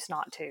excuse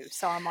not to.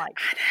 So I'm like,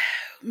 I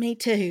know, me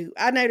too.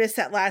 I noticed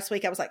that last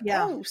week. I was like,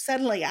 oh,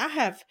 suddenly I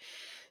have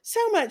so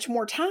much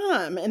more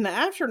time in the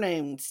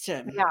afternoons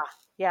to.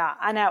 Yeah,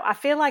 I know. I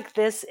feel like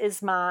this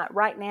is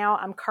right now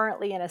I'm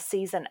currently in a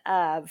season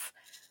of,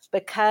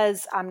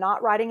 because I'm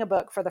not writing a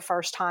book for the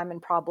first time in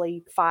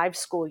probably 5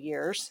 school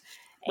years.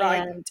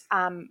 Right. And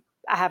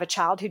I have a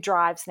child who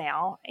drives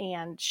now,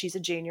 and she's a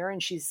junior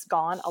and she's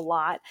gone a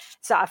lot.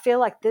 So I feel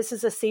like this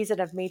is a season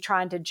of me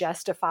trying to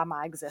justify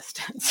my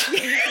existence.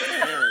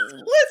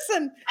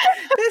 Listen,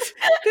 this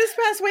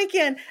past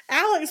weekend,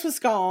 Alex was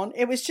gone.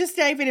 It was just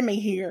David and me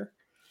here.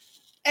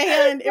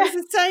 And it was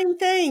the same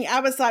thing. I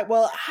was like,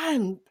 well,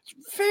 I'm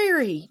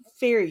very,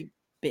 very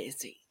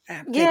busy.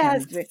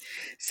 Yes.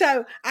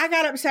 So I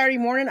got up Saturday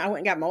morning. I went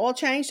and got my oil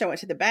changed. I went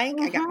to the bank.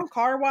 I got my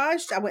car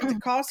washed. I went to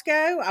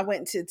Costco. I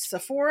went to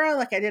Sephora.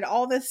 Like I did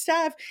all this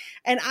stuff.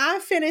 And I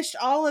finished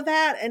all of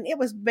that. And it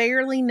was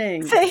barely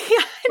noon. See,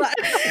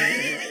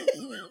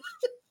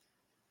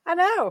 I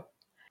know.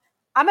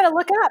 I'm going to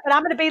look up and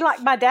I'm going to be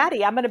like my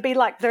daddy. I'm going to be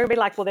like, they're going to be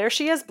like, well, there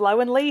she is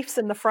blowing leaves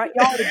in the front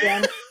yard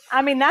again.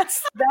 I mean,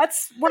 that's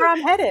where I'm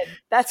headed.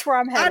 That's where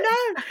I'm headed.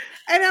 I know.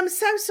 And I'm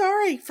so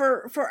sorry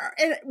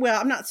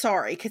well, I'm not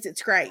sorry because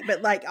it's great,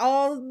 but like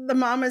all the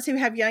mamas who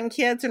have young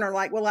kids and are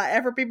like, will I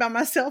ever be by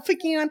myself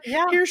again?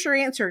 Yeah. Here's your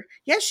answer.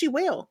 Yes, you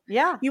will.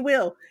 Yeah. You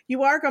will.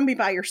 You are going to be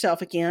by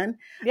yourself again.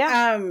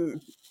 Yeah.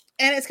 And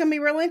it's going to be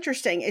real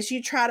interesting as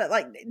you try to,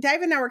 like,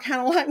 David and I were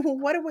kind of like, well,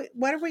 what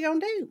are we going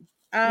to do?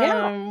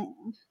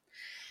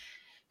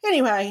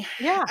 Anyway,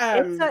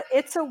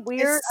 it's a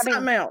weird.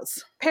 Something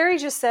else. Perry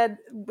just said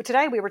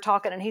today we were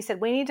talking, and he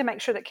said we need to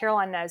make sure that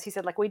Caroline knows. He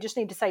said we just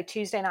need to say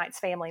Tuesday night's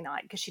family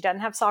night because she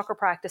doesn't have soccer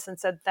practice, and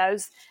said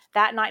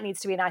that night needs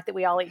to be a night that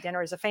we all eat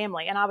dinner as a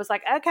family. And I was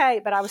like, okay,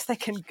 but I was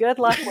thinking, good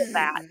luck with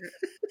that.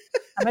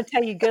 I'm going to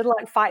tell you, good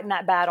luck fighting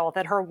that battle,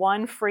 that her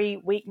one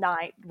free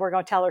weeknight, we're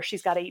going to tell her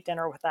she's got to eat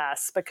dinner with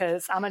us,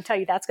 because I'm going to tell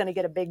you that's going to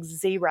get a big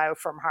 0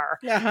 from her.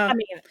 Uh-huh. I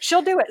mean,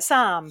 she'll do it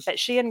some, but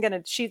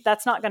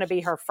that's not going to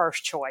be her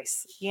first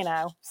choice,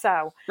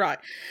 so. Right.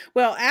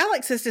 Well,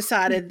 Alex has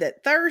decided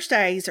that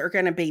Thursdays are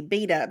going to be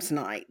beat ups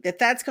night,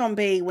 that's going to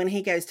be when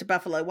he goes to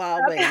Buffalo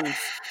Wild Wings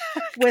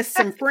with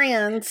some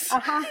friends.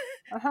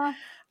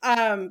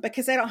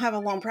 Because they don't have a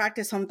long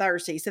practice on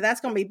Thursday. So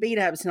that's going to be beat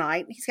ups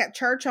night. He's got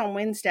church on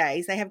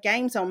Wednesdays. They have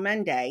games on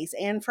Mondays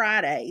and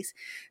Fridays.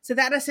 So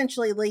that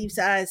essentially leaves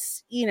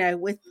us,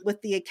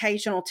 with the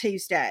occasional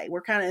Tuesday.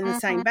 We're kind of in the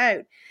same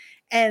boat.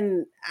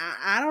 And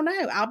I don't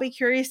know. I'll be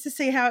curious to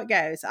see how it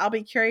goes. I'll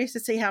be curious to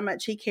see how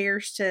much he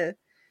cares to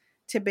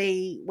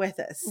be with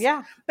us.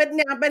 Yeah. But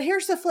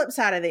here's the flip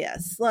side of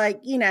this.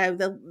 Like,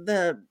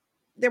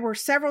 there were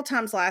several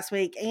times last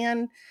week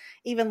and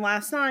even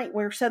last night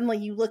where suddenly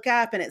you look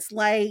up and it's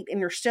late and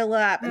you're still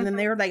up and then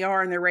there they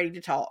are and they're ready to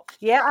talk.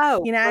 Yeah.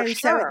 Oh, for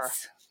sure.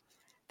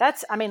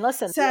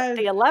 Listen,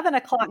 the 11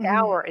 o'clock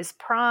hour is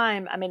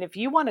prime. I mean, if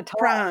you want to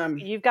talk,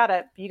 you've got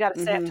to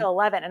stay up till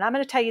 11. And I'm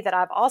going to tell you that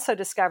I've also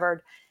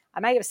discovered, I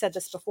may have said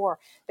this before,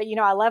 but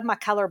I love my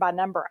Color by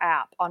Number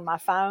app on my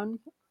phone.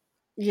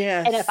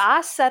 Yes. And if I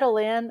settle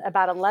in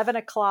about 11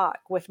 o'clock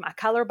with my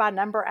Color by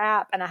Number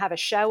app and I have a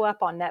show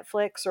up on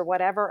Netflix or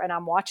whatever, and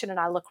I'm watching and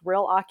I look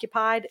real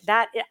occupied,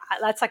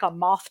 that's like a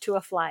moth to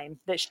a flame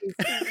that's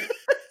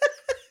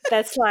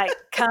like,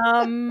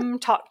 come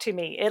talk to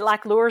me. It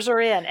like lures her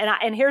in.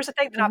 And here's the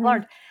thing that I've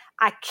learned.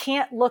 I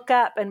can't look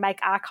up and make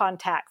eye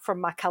contact from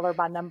my Color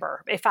by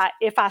Number. If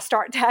I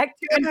start to act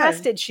too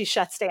invested, she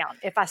shuts down.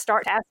 If I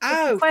start to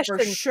ask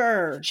questions, for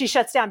sure, she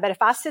shuts down. But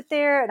if I sit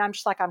there and I'm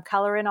just like, I'm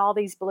coloring all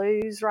these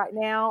blues right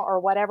now or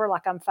whatever,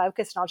 like I'm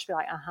focused, and I'll just be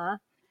like,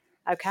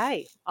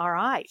 okay, all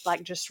right.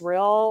 Like just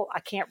real, I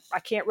can't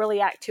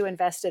really act too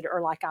invested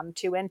or like I'm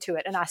too into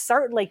it. And I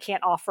certainly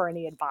can't offer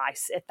any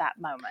advice at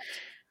that moment.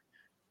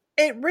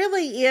 It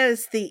really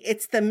is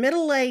it's the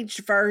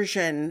middle-aged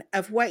version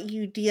of what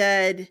you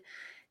did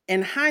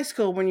in high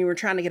school when you were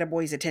trying to get a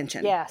boy's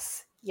attention.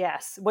 Yes.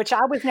 Which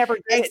I was never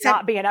good at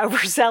not being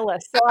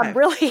overzealous. So I'm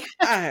really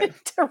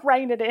to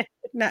rein it in.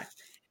 No.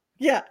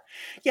 Yeah.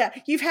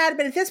 But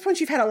at this point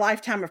you've had a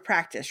lifetime of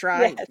practice,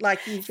 right? Yes. Like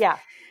you've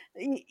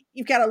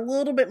got a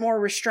little bit more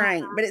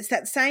restraint, but it's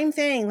that same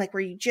thing, like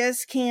where you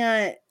just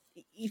can't,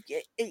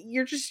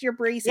 you're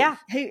breezy. Yeah.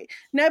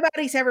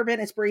 Nobody's ever been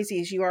as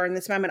breezy as you are in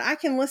this moment. I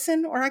can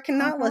listen or I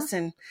cannot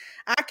listen.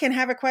 I can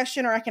have a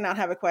question or I cannot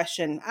have a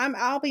question.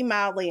 I'll be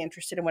mildly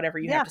interested in whatever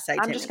you have to say.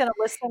 I'm just going to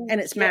listen.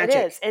 And it's magic.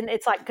 It is. And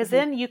it's like, because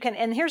then you can,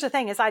 and here's the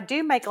thing is I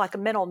do make like a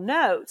mental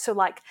note. So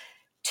like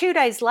 2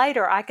 days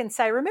later, I can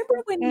say, remember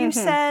when you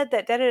said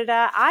that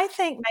I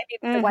think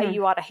maybe the way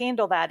you ought to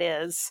handle that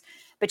is,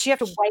 but you have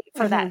to wait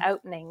for that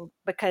opening,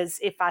 because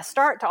if I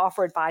start to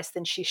offer advice,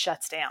 then she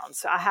shuts down.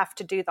 So I have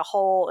to do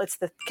it's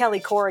the Kelly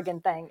Corrigan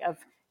thing of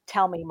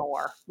tell me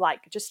more.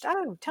 Like just, tell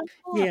me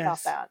more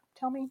about that.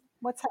 Tell me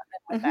what's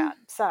happening with that.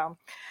 So,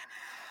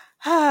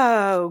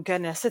 oh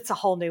goodness, it's a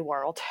whole new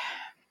world.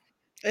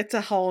 It's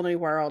a whole new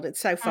world. It's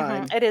so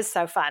fun. It is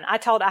so fun. I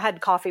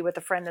had coffee with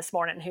a friend this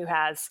morning who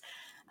has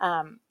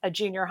a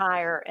junior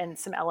higher and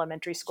some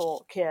elementary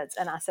school kids.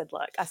 And I said,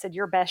 look,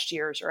 your best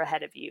years are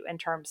ahead of you in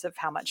terms of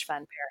how much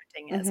fun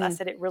parenting is. I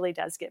said, it really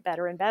does get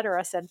better and better.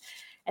 I said,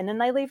 and then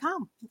they leave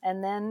home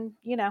and then,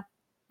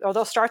 or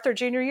they'll start their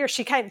junior year.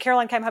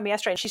 Caroline came home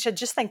yesterday and she said,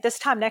 just think this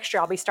time next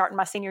year, I'll be starting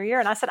my senior year.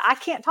 And I said, I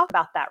can't talk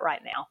about that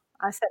right now.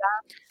 I said,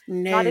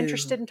 I'm not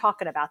interested in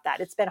talking about that.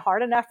 It's been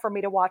hard enough for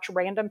me to watch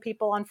random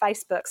people on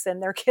Facebook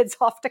send their kids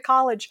off to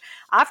college.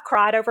 I've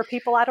cried over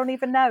people I don't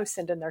even know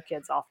sending their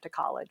kids off to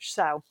college.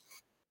 So,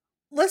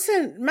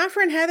 listen, my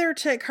friend Heather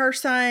took her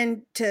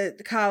son to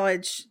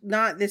college,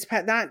 not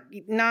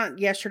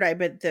yesterday,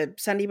 but the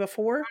Sunday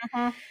before.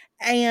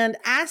 And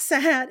I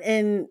sat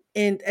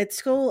at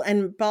school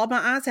and bawled my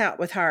eyes out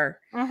with her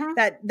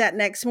that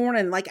next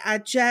morning. Like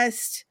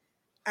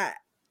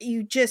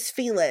you just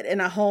feel it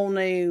in a whole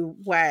new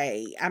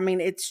way. I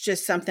mean, it's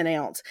just something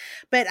else.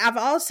 But I've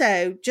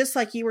also, just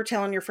like you were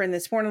telling your friend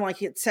this morning,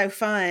 like it's so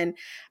fun.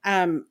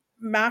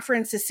 My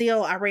friend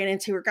Cecile, I ran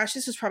into her, gosh,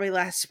 this was probably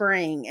last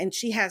spring. And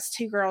she has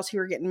 2 girls who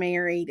are getting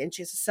married and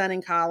she has a son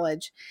in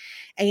college.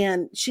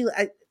 And we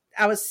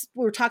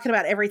were talking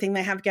about everything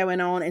they have going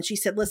on. And she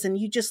said, listen,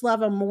 you just love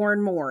them more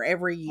and more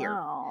every year.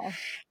 Aww.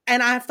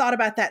 And I've thought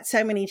about that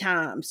so many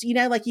times,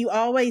 like you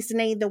always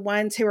need the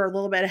ones who are a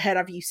little bit ahead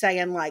of you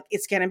saying like,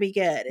 it's going to be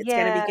good. It's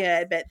going to be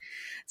good. But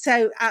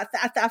so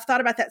I've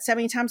thought about that so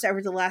many times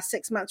over the last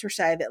 6 months or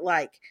so that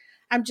like,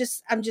 I'm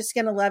just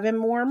going to love him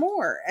more and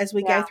more as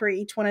we go through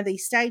each one of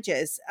these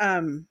stages.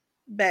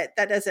 But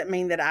that doesn't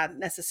mean that I don't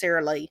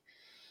necessarily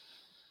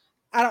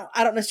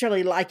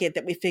like it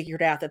that we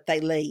figured out that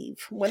they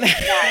leave when they,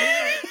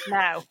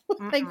 no.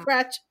 they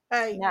graduate.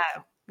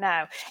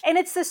 No. And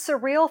it's this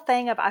surreal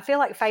thing of, I feel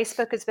like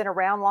Facebook has been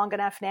around long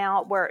enough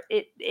now where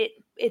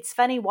it's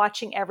funny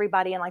watching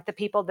everybody, and like the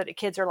people that the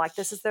kids are like,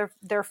 this is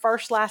their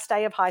first last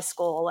day of high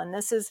school, and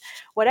this is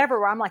whatever,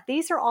 where I'm like,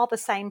 these are all the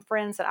same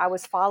friends that I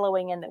was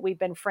following and that we've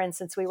been friends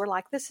since we were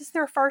like, this is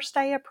their first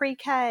day of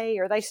pre-K,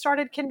 or they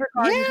started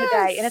kindergarten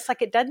today. And it's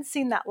like, it doesn't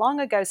seem that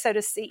long ago. So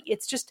to see,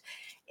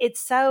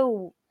 it's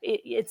so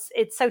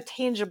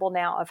tangible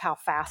now of how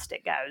fast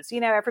it goes.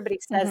 Everybody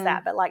says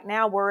that, but like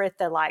now we're at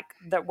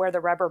where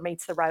the rubber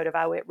meets the road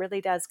of, it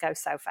really does go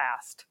so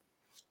fast.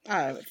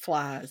 Oh, it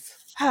flies.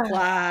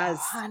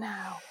 I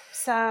know.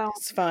 So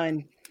it's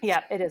fun.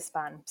 Yeah, it is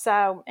fun.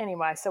 So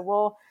anyway,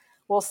 so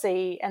we'll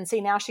see. And see,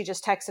 now she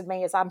just texted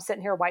me as I'm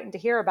sitting here waiting to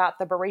hear about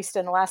the barista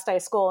in the last day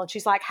of school. And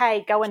she's like,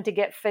 hey, going to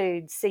get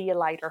food. See you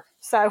later.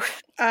 So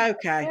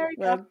okay.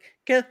 Well,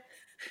 good.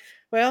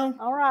 Well,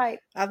 all right.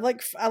 I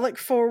look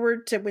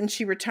forward to when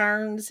she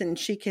returns and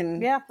she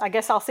can. Yeah, I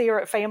guess I'll see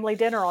her at family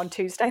dinner on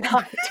Tuesday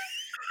night.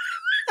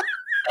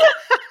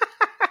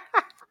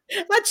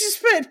 Let's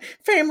just put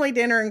family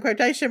dinner in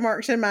quotation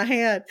marks in my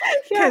head,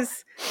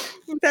 because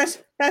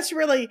that's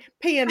really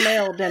P and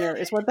Mel dinner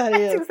is what that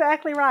is. That's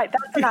exactly right.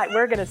 That's the night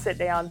we're going to sit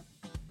down.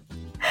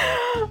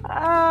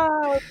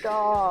 Oh,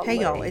 God.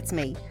 Hey, y'all, it's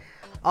me.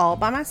 All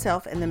by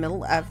myself in the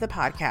middle of the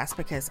podcast,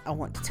 because I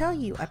want to tell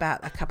you about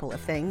a couple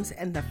of things.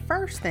 And the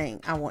first thing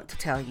I want to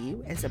tell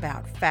you is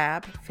about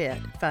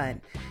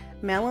FabFitFun.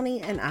 Melanie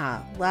and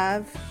I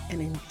love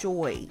and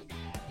enjoy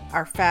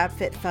our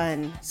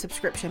FabFitFun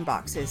subscription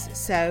boxes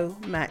so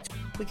much.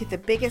 We get the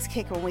biggest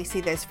kick when we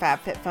see those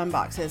FabFitFun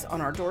boxes on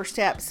our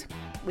doorsteps.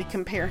 We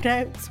compare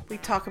notes. We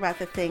talk about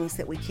the things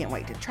that we can't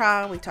wait to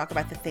try. We talk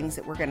about the things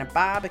that we're going to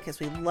buy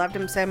because we loved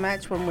them so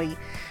much when we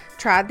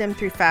tried them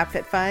through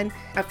FabFitFun.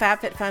 A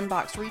FabFitFun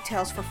box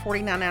retails for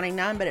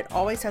 $49.99, but it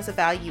always has a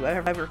value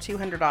of over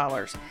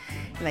 $200.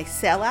 And they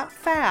sell out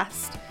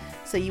fast,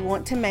 so you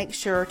want to make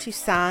sure to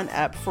sign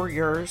up for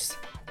yours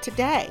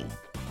today.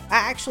 I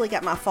actually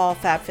got my fall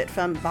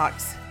FabFitFun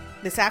box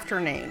this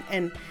afternoon,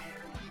 and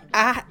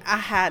I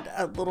had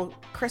a little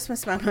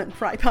Christmas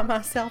moment right by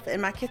myself in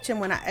my kitchen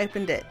when I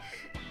opened it.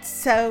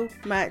 So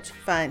much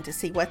fun to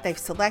see what they've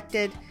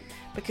selected,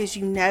 because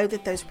you know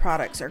that those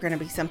products are going to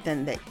be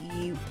something that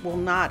you will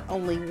not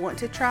only want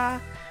to try,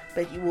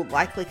 but you will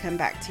likely come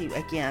back to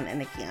again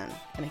and again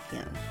and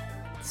again.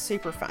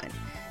 Super fun.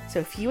 So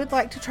if you would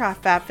like to try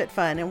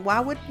FabFitFun, and why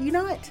would you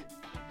not?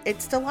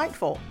 It's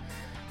delightful.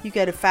 You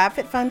go to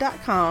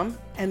fabfitfun.com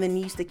and then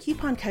use the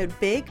coupon code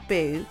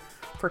BIGBOO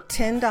for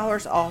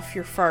 $10 off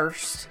your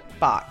first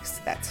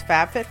box. That's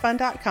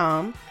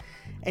fabfitfun.com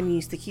and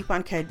use the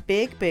coupon code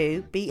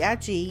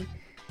BIGBOO,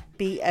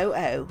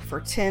 BIGBOO, for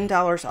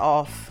 $10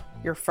 off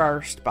your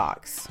first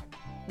box.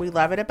 We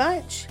love it a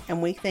bunch,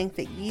 and we think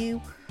that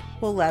you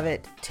will love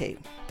it too.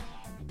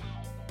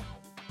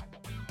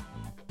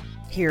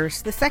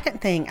 Here's the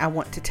second thing I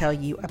want to tell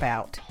you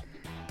about.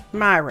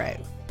 Miro.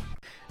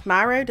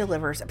 Miro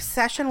delivers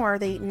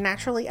obsession-worthy,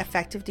 naturally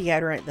effective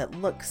deodorant that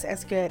looks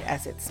as good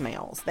as it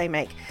smells. They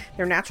make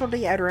their natural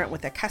deodorant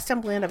with a custom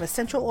blend of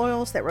essential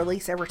oils that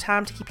release over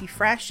time to keep you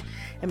fresh,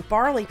 and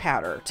barley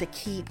powder to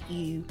keep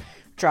you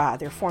dry.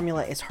 Their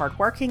formula is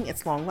hard-working,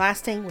 it's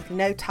long-lasting, with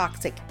no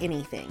toxic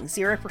anything.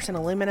 0%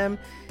 aluminum,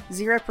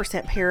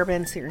 0%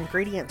 parabens. Their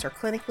ingredients are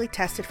clinically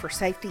tested for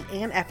safety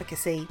and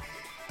efficacy.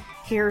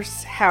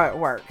 Here's how it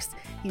works.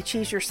 You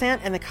choose your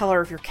scent and the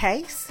color of your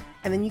case,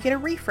 and then you get a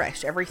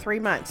refresh every 3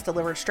 months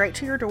delivered straight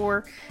to your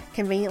door,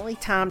 conveniently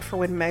timed for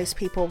when most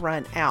people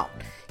run out.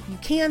 You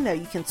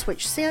can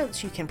switch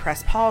scents, you can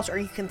press pause, or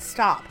you can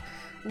stop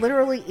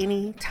literally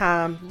any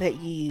time that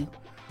you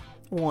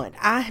want.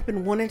 I have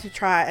been wanting to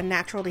try a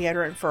natural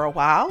deodorant for a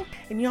while,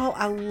 and y'all,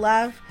 I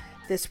love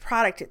this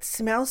product. It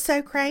smells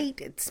so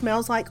great. It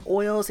smells like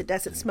oils. It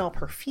doesn't smell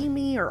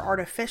perfumey or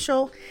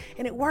artificial,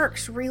 and it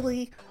works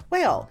really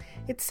well.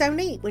 It's so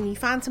neat when you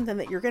find something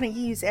that you're going to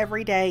use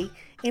every day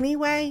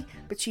anyway,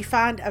 but you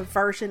find a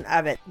version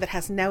of it that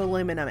has no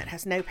aluminum, it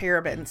has no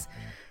parabens.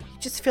 You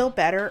just feel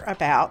better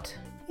about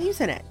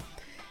using it.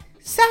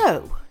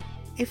 So,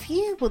 if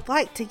you would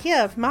like to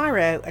give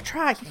Miro a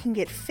try, you can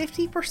get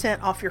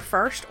 50% off your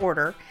first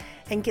order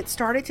and get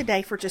started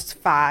today for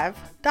just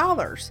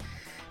 $5.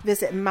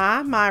 Visit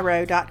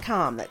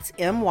mymiro.com. That's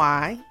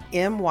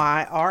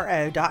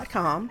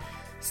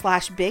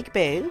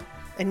mymyro.com/bigboo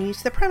and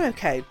use the promo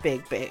code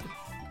BIGBOO.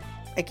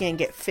 Again,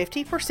 get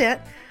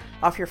 50%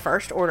 off your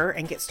first order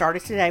and get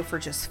started today for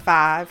just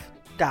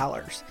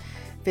 $5.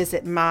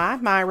 Visit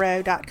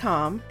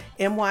mymyro.com,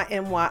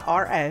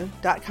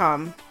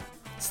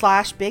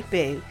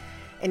 mymyro.com/bigboo,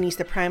 and use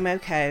the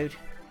promo code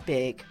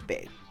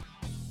BIGBOO.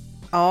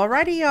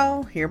 Alrighty,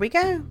 y'all, here we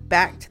go.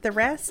 Back to the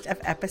rest of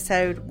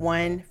episode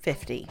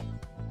 150.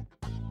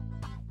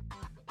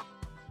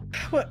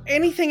 Well,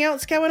 anything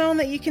else going on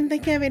that you can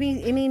think of?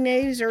 Any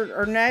news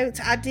or notes?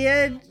 I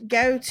did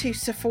go to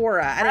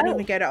Sephora. I didn't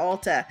even go to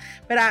Ulta,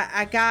 but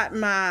I got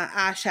my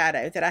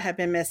eyeshadow that I have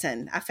been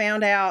missing. I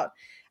found out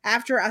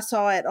after I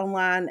saw it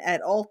online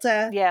at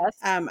Ulta. Yes.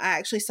 I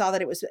actually saw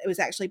that it was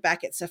actually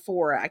back at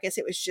Sephora. I guess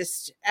it was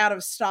just out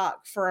of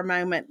stock for a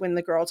moment when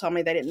the girl told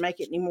me they didn't make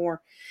it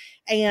anymore.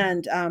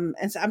 And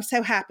so I'm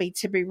so happy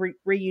to be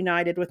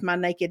reunited with my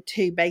Naked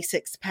 2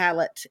 Basics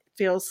palette.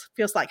 Feels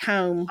like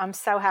home. I'm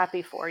so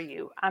happy for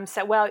you.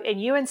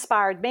 And you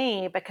inspired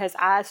me because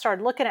I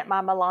started looking at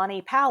my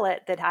Milani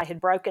palette that I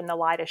had broken the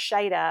lightest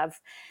shade of.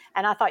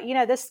 And I thought,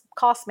 this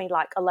cost me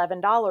like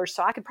 $11.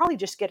 So I could probably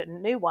just get a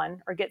new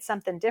one or get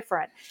something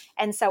different.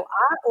 And so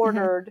I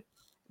ordered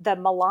the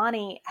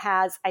Milani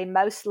has a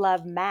Most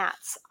Loved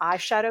Mattes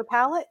eyeshadow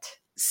palette.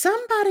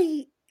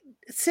 Somebody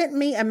sent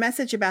me a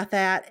message about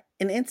that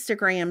in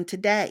Instagram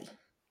today.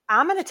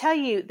 I'm going to tell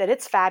you that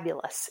it's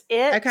fabulous.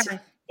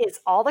 It's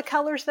all the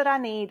colors that I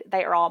need.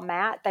 They are all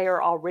matte. They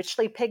are all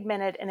richly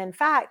pigmented. And in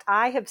fact,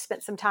 I have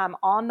spent some time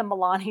on the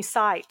Milani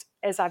site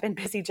as I've been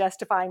busy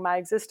justifying my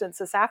existence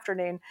this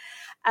afternoon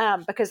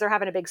because they're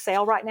having a big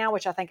sale right now,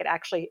 which I think it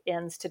actually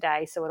ends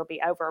today. So it'll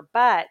be over.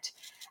 But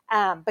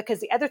because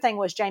the other thing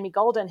was Jamie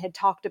Golden had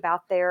talked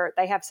about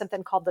they have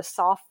something called the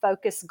Soft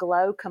Focus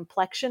Glow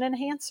Complexion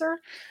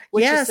Enhancer.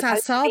 Which yes, I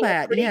saw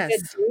that.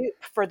 Yes. Good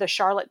dupe for the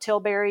Charlotte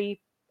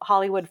Tilbury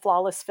Hollywood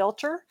Flawless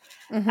Filter.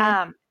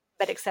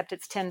 But except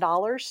it's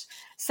 $10.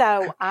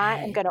 So I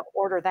am going to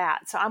order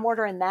that. So I'm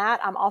ordering that.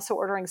 I'm also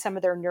ordering some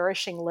of their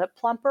Nourishing Lip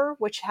Plumper,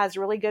 which has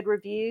really good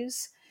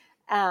reviews.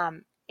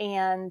 And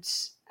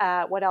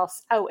what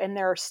else? Oh, and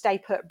their Stay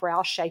Put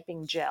Brow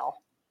Shaping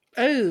Gel.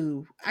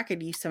 Oh, I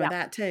could use some of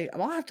that too.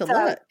 I'll have to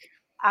look.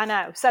 I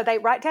know. So they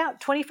write down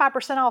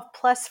 25% off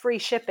plus free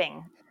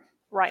shipping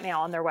right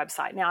now on their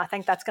website. Now I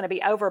think that's going to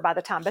be over by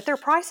the time, but their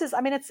prices,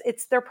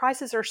 their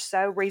prices are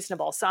so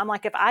reasonable. So I'm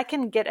like, if I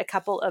can get a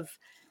couple of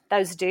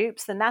those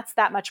dupes, then that's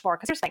that much more.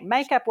 Because there's like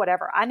makeup,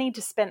 whatever. I need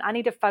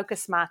to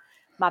focus my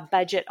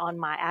budget on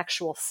my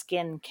actual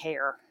skin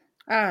care.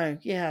 Oh,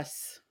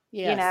 yes.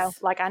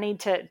 Like I need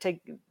to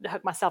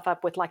hook myself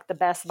up with like the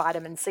best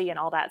vitamin C and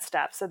all that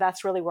stuff. So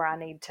that's really where I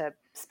need to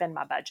spend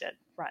my budget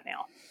right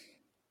now.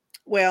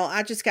 Well,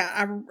 I just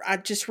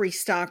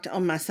restocked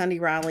on my Sunday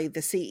Riley,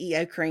 the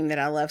CEO cream that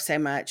I love so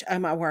much. Oh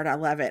my word, I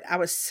love it. I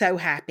was so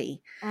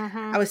happy.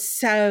 I was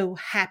so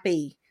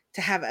happy to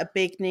have a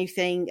big new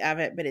thing of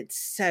it, but it's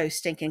so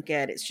stinking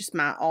good. It's just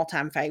my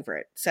all-time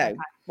favorite. So, okay.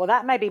 Well,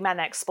 that may be my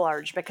next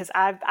splurge because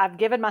I've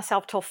given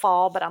myself till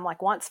fall, but I'm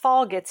like, once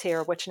fall gets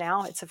here, which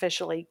now it's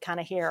officially kind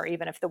of here,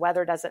 even if the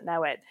weather doesn't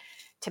know it,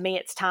 to me,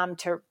 it's time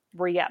to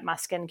re-up my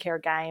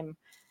skincare game.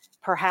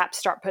 Perhaps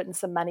start putting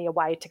some money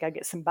away to go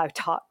get some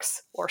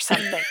Botox or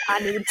something.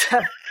 I need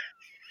to.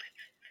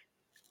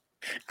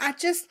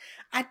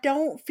 I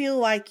don't feel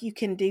like you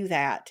can do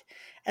that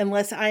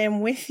unless I am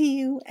with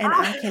you and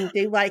I can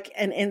do like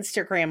an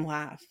Instagram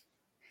live.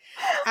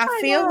 I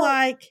feel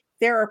like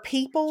there are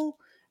people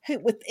who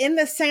within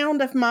the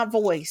sound of my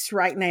voice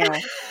right now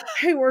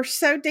who are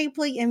so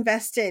deeply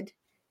invested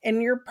in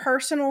your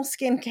personal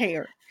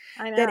skincare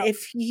that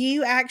if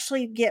you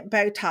actually get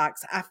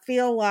Botox, I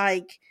feel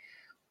like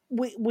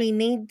we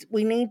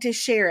need to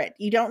share it.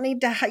 You don't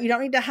need to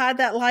hide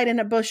that light in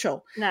a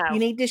bushel. No. You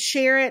need to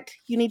share it.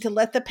 You need to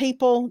let the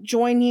people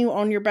join you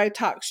on your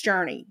Botox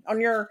journey,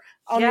 on your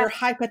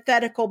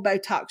hypothetical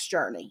Botox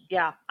journey.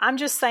 Yeah. I'm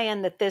just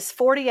saying that this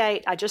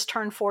 48, I just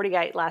turned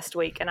 48 last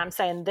week, and I'm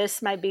saying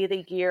this may be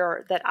the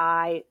year that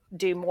I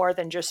do more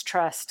than just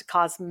trust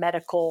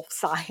cosmeceutical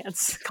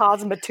science.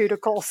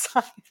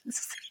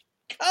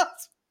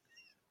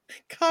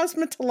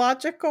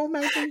 Cosmetological,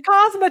 maybe?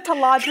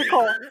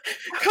 Cosmetological.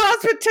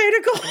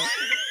 Cosmeceutical.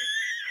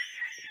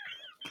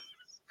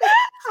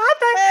 I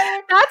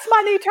think that's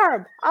my new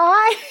term.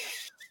 I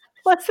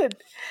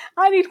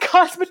need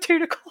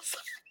cosmeteuticals.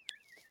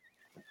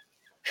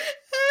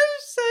 I'm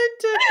so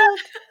tickled.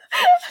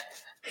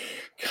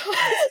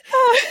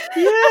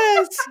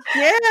 Yes.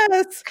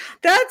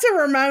 That's a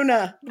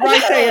Ramona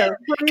right there.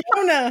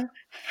 Ramona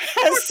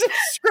has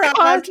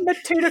subscribed.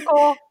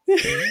 Cosmeceutical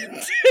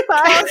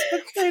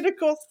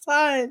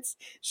science.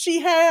 She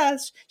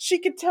has. She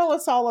could tell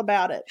us all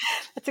about it.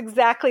 That's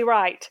exactly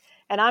right.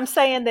 And I'm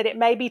saying that it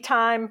may be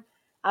time.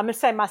 I'm going to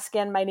say my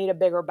skin may need a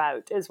bigger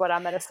boat is what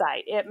I'm going to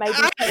say. It may be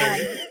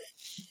time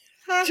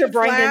to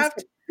bring in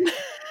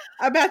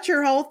about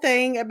your whole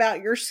thing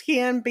about your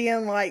skin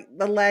being like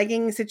the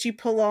leggings that you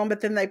pull on, but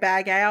then they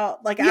bag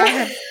out. Like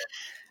I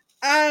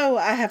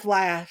have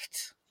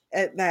laughed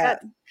at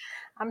that.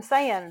 I'm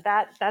saying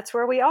that's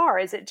where we are.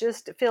 Is it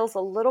just feels a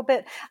little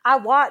bit. I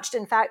watched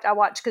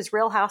because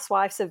Real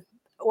Housewives of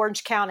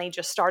Orange County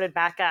just started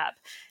back up.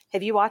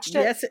 Have you watched it?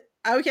 Yes.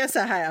 Oh, yes,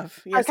 I have.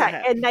 Yes, okay. I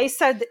have. And they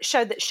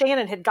showed that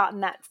Shannon had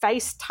gotten that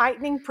face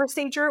tightening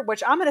procedure,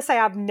 which I'm going to say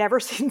I've never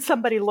seen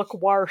somebody look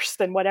worse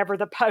than whatever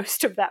the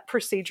post of that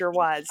procedure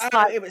was.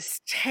 It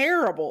was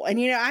terrible. And,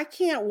 I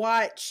can't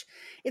watch.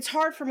 It's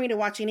hard for me to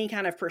watch any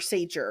kind of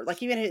procedure.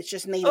 Like, even if it's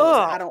just needles,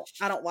 I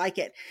don't like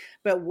it.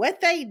 But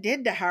what they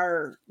did to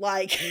her,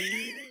 like.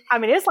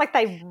 it's like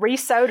they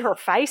re-sewed her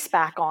face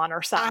back on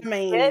or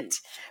something.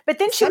 But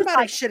then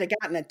somebody should have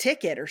gotten a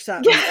ticket or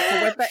something.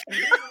 For what they,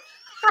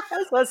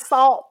 it was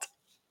assault.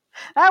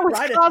 That was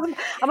Right. I'm going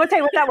to tell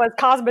you what that was.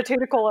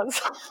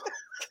 Cosmeteuticals.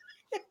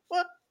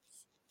 Well,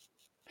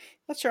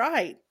 that's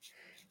right.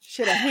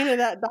 Should have handed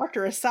that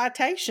doctor a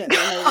citation when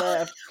they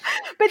left.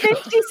 But then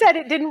she said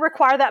it didn't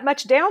require that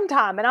much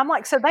downtime. And I'm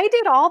like, so they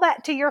did all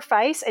that to your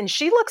face and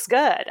she looks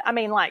good. I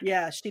mean, like,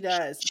 Yeah, she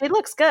does. she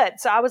looks good.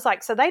 So I was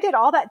like, so they did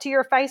all that to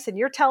your face and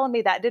you're telling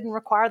me that didn't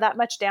require that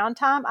much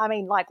downtime? I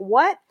mean, like,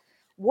 what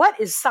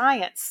is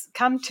science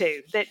come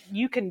to that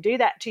you can do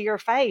that to your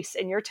face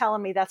and you're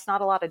telling me that's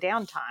not a lot of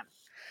downtime?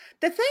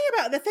 The thing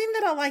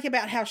that I like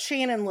about how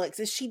Shannon looks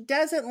is she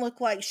doesn't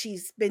look like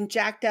she's been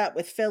jacked up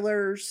with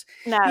fillers.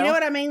 No. You know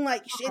what I mean?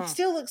 Like it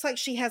still looks like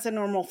she has a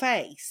normal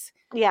face.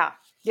 Yeah.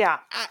 Yeah.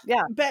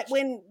 Yeah. But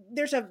when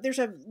there's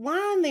a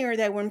line there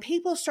though, when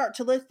people start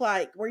to look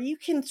like where you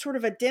can sort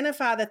of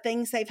identify the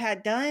things they've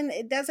had done,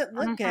 it doesn't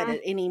look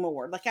good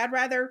anymore. Like I'd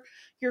rather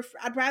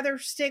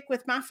stick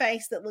with my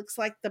face that looks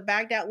like the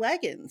bagged out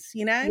leggings,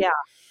 you know? Yeah.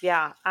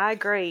 Yeah. I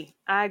agree.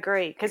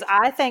 Cause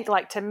I think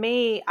like to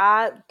me,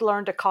 I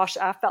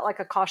felt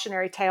like a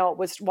cautionary tale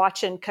was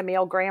watching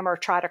Camille Grammer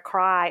try to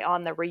cry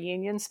on the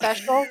reunion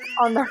special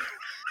on the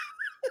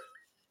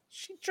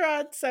She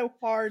tried so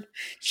hard.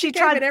 She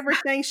Gave tried it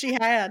everything she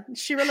had.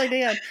 She really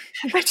did.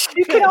 but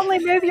you can only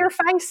move your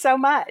face so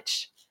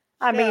much.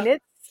 I mean,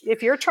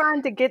 if you're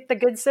trying to get the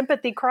good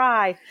sympathy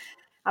cry,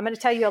 I'm going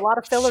to tell you a lot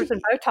of fillers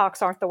and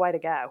Botox aren't the way to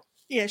go.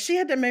 Yeah, she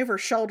had to move her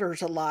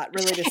shoulders a lot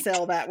really to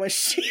sell that one.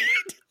 She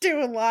had to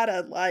do a lot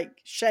of like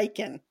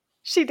shaking.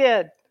 She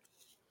did.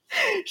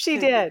 She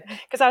did.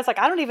 Because I was like,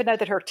 I don't even know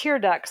that her tear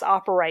ducts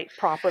operate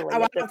properly.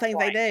 Oh, I don't think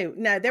they do.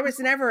 No, there was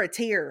never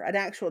an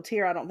actual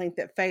tear. I don't think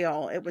that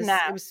fell. It was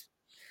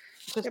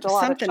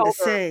something to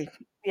see.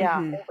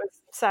 Yeah. It was.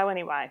 So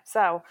anyway,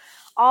 so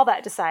all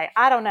that to say,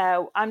 I don't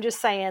know. I'm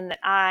just saying that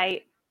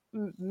I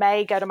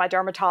may go to my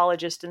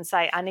dermatologist and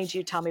say, I need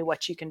you to tell me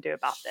what you can do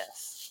about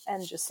this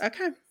and just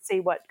see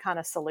what kind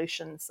of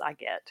solutions I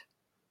get.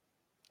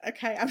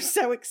 Okay. I'm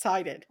so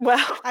excited.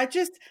 Well, I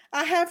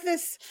have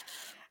this.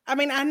 I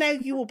mean, I know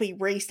you will be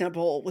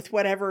reasonable with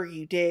whatever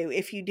you do,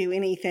 if you do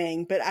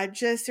anything, but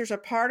there's a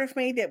part of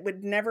me that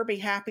would never be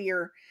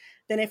happier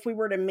than if we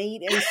were to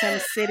meet in some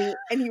city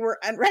and you were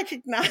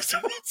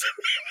unrecognizable to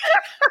me.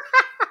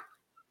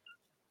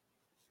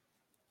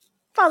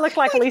 If I look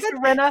like Lisa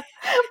Rinna,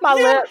 my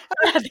lip.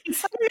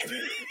 If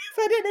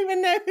I didn't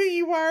even know who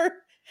you were,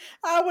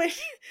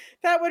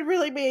 that would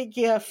really be a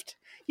gift.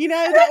 You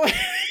know,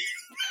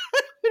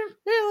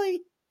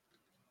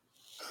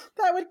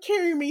 that would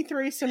carry me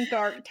through some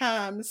dark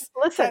times.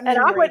 Listen, and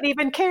I wouldn't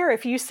even care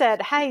if you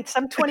said, hey,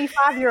 some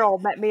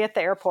 25-year-old met me at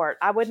the airport.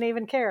 I wouldn't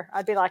even care.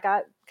 I'd be like,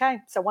 okay,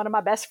 so one of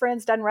my best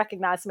friends doesn't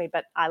recognize me,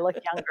 but I look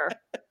younger.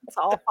 It's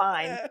all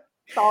fine.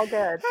 It's all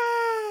good.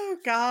 Oh,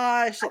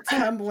 gosh. It's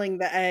humbling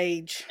the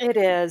age. It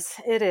is.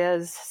 It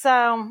is.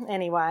 So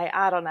anyway,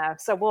 I don't know.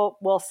 So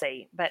we'll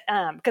see. But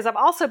because I've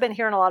also been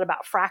hearing a lot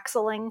about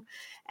Fraxeling.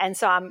 And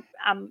so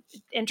I'm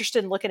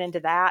interested in looking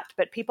into that.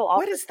 But people also,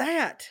 what is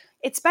that?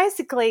 It's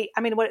basically,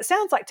 I mean, what it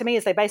sounds like to me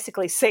is they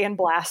basically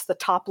sandblast the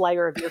top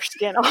layer of your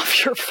skin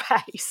off your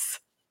face.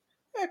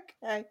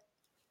 Okay.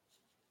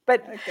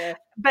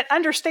 But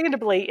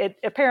understandably, it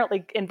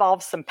apparently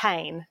involves some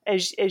pain,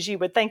 as you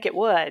would think it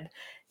would,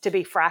 to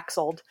be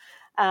Fraxeled.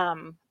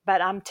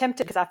 But I'm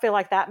tempted because I feel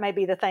like that may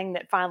be the thing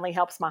that finally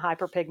helps my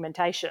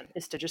hyperpigmentation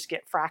is to just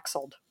get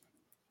Fraxeled.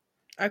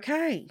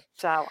 Okay.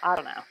 So I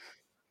don't know.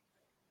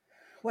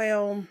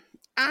 Well,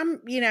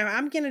 I'm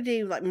going to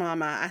do like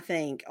Mama, I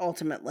think,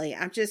 ultimately.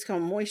 I'm just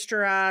going to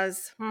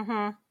moisturize.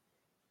 Mm-hmm.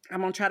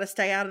 I'm going to try to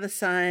stay out of the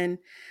sun.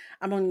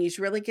 I'm going to use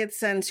really good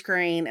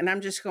sunscreen, and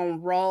I'm just going to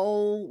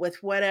roll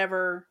with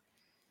whatever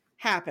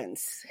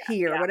happens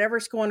here,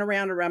 whatever's going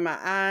around my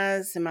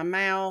eyes and my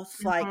mouth.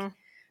 Mm-hmm. Like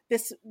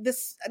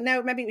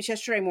no, maybe it was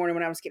yesterday morning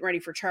when I was getting ready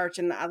for church,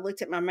 and I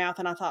looked at my mouth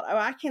and I thought, oh,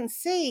 I can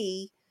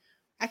see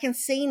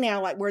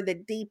now, like where the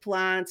deep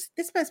lines,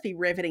 this must be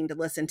riveting to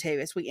listen to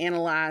as we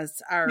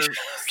analyze our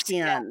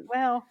skin.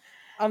 Well,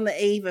 on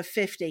the eve of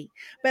 50,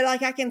 but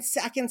like I can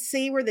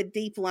see where the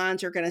deep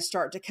lines are going to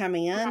start to come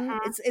in.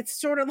 Uh-huh. It's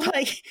sort of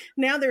like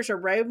now there's a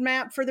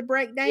roadmap for the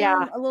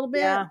breakdown a little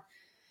bit. Yeah.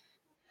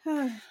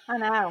 I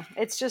know.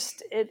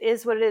 It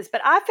is what it is.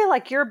 But I feel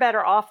like you're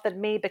better off than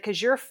me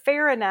because you're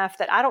fair enough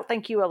that I don't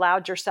think you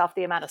allowed yourself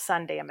the amount of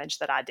sun damage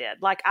that I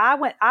did. Like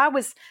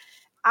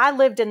I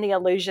lived in the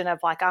illusion of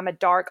like, I'm a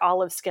dark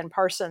olive skinned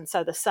person,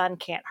 so the sun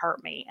can't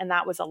hurt me. And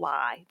that was a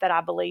lie that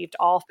I believed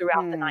all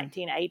throughout the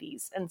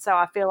 1980s. And so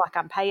I feel like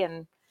I'm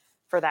paying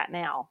for that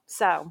now.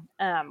 So,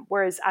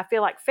 whereas I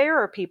feel like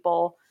fairer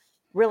people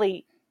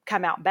really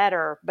come out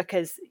better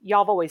because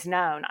y'all have always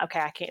known,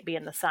 okay, I can't be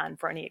in the sun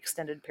for any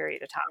extended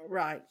period of time.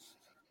 Right.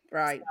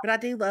 Right. So.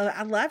 But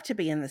I love to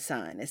be in the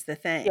sun is the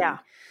thing. Yeah.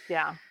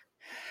 Yeah.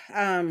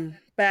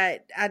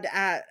 But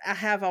I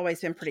have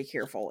always been pretty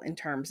careful in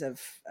terms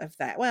of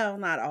that. Well,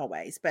 not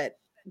always, but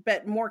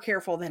more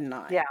careful than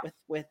not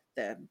with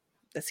the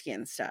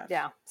skin stuff.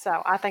 Yeah.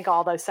 So I think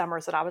all those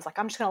summers that I was like,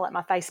 I'm just going to let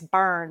my face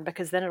burn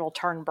because then it'll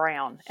turn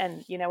brown.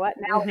 And you know what?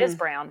 Now it is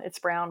brown. It's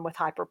brown with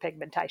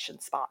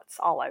hyperpigmentation spots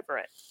all over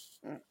it.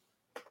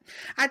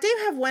 I do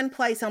have one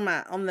place on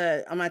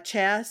my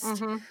chest,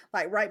 Mm-hmm.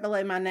 like right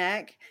below my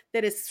neck,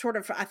 that is sort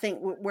of, I think,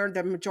 where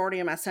the majority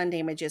of my sun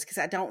damage is, because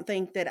I don't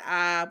think that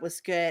I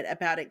was good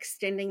about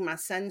extending my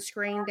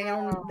sunscreen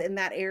down in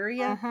that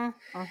area.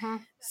 Mm-hmm. Mm-hmm.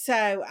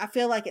 So I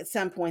feel like at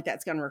some point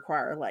that's going to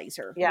require a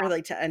laser, Yeah.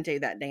 really, to undo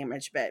that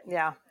damage. But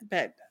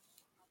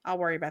I'll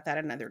worry about that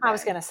another day. I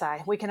was going to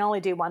say, we can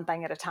only do one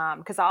thing at a time,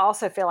 because I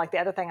also feel like the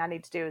other thing I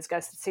need to do is go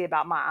see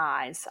about my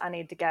eyes. I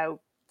need to go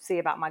see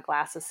about my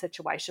glasses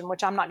situation,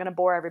 which I'm not going to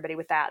bore everybody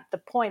with that. The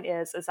point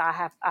is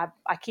I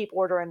keep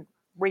ordering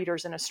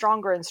readers in a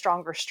stronger and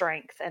stronger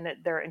strength, and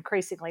they're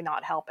increasingly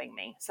not helping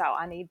me. So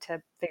I need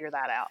to figure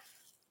that out.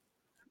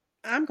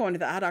 I'm going to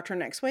the eye doctor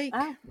next week.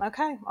 Oh,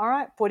 okay. All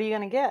right. What are you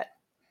going to get?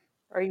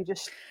 Or are you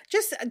just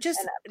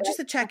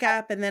a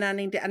checkup, and then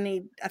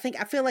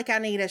I feel like I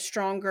need a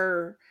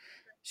stronger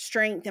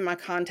strength in my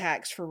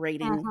contacts for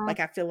reading. Mm-hmm. Like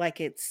I feel like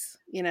it's,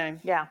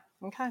 yeah.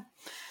 Okay.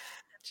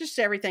 Just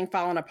everything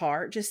falling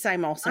apart. Just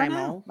same old.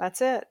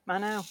 That's it. I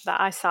know, the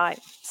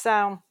eyesight.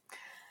 So,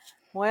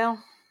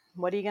 well,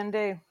 what are you going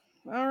to do?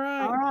 All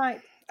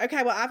right.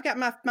 Okay. Well, I've got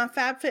my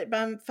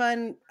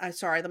FabFitFun.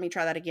 Sorry, let me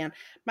try that again.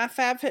 My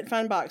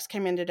FabFitFun box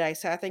came in today,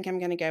 so I think I'm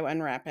going to go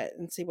unwrap it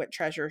and see what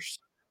treasures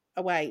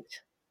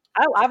await.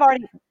 Oh,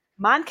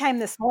 mine came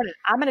this morning.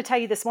 I'm going to tell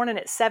you, this morning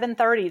at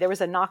 7:30, there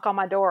was a knock on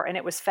my door, and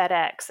it was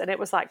FedEx, and it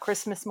was like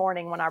Christmas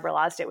morning when I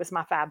realized it was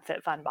my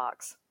FabFitFun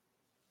box.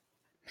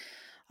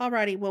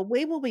 Alrighty. Well,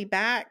 we will be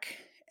back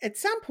at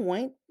some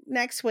point the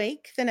next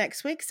week,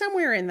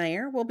 somewhere in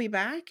there. We'll be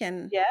back.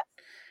 And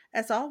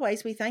as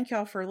always, we thank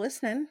y'all for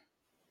listening.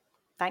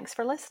 Thanks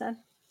for listening.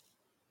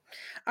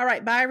 All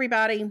right. Bye,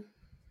 everybody.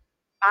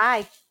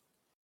 Bye.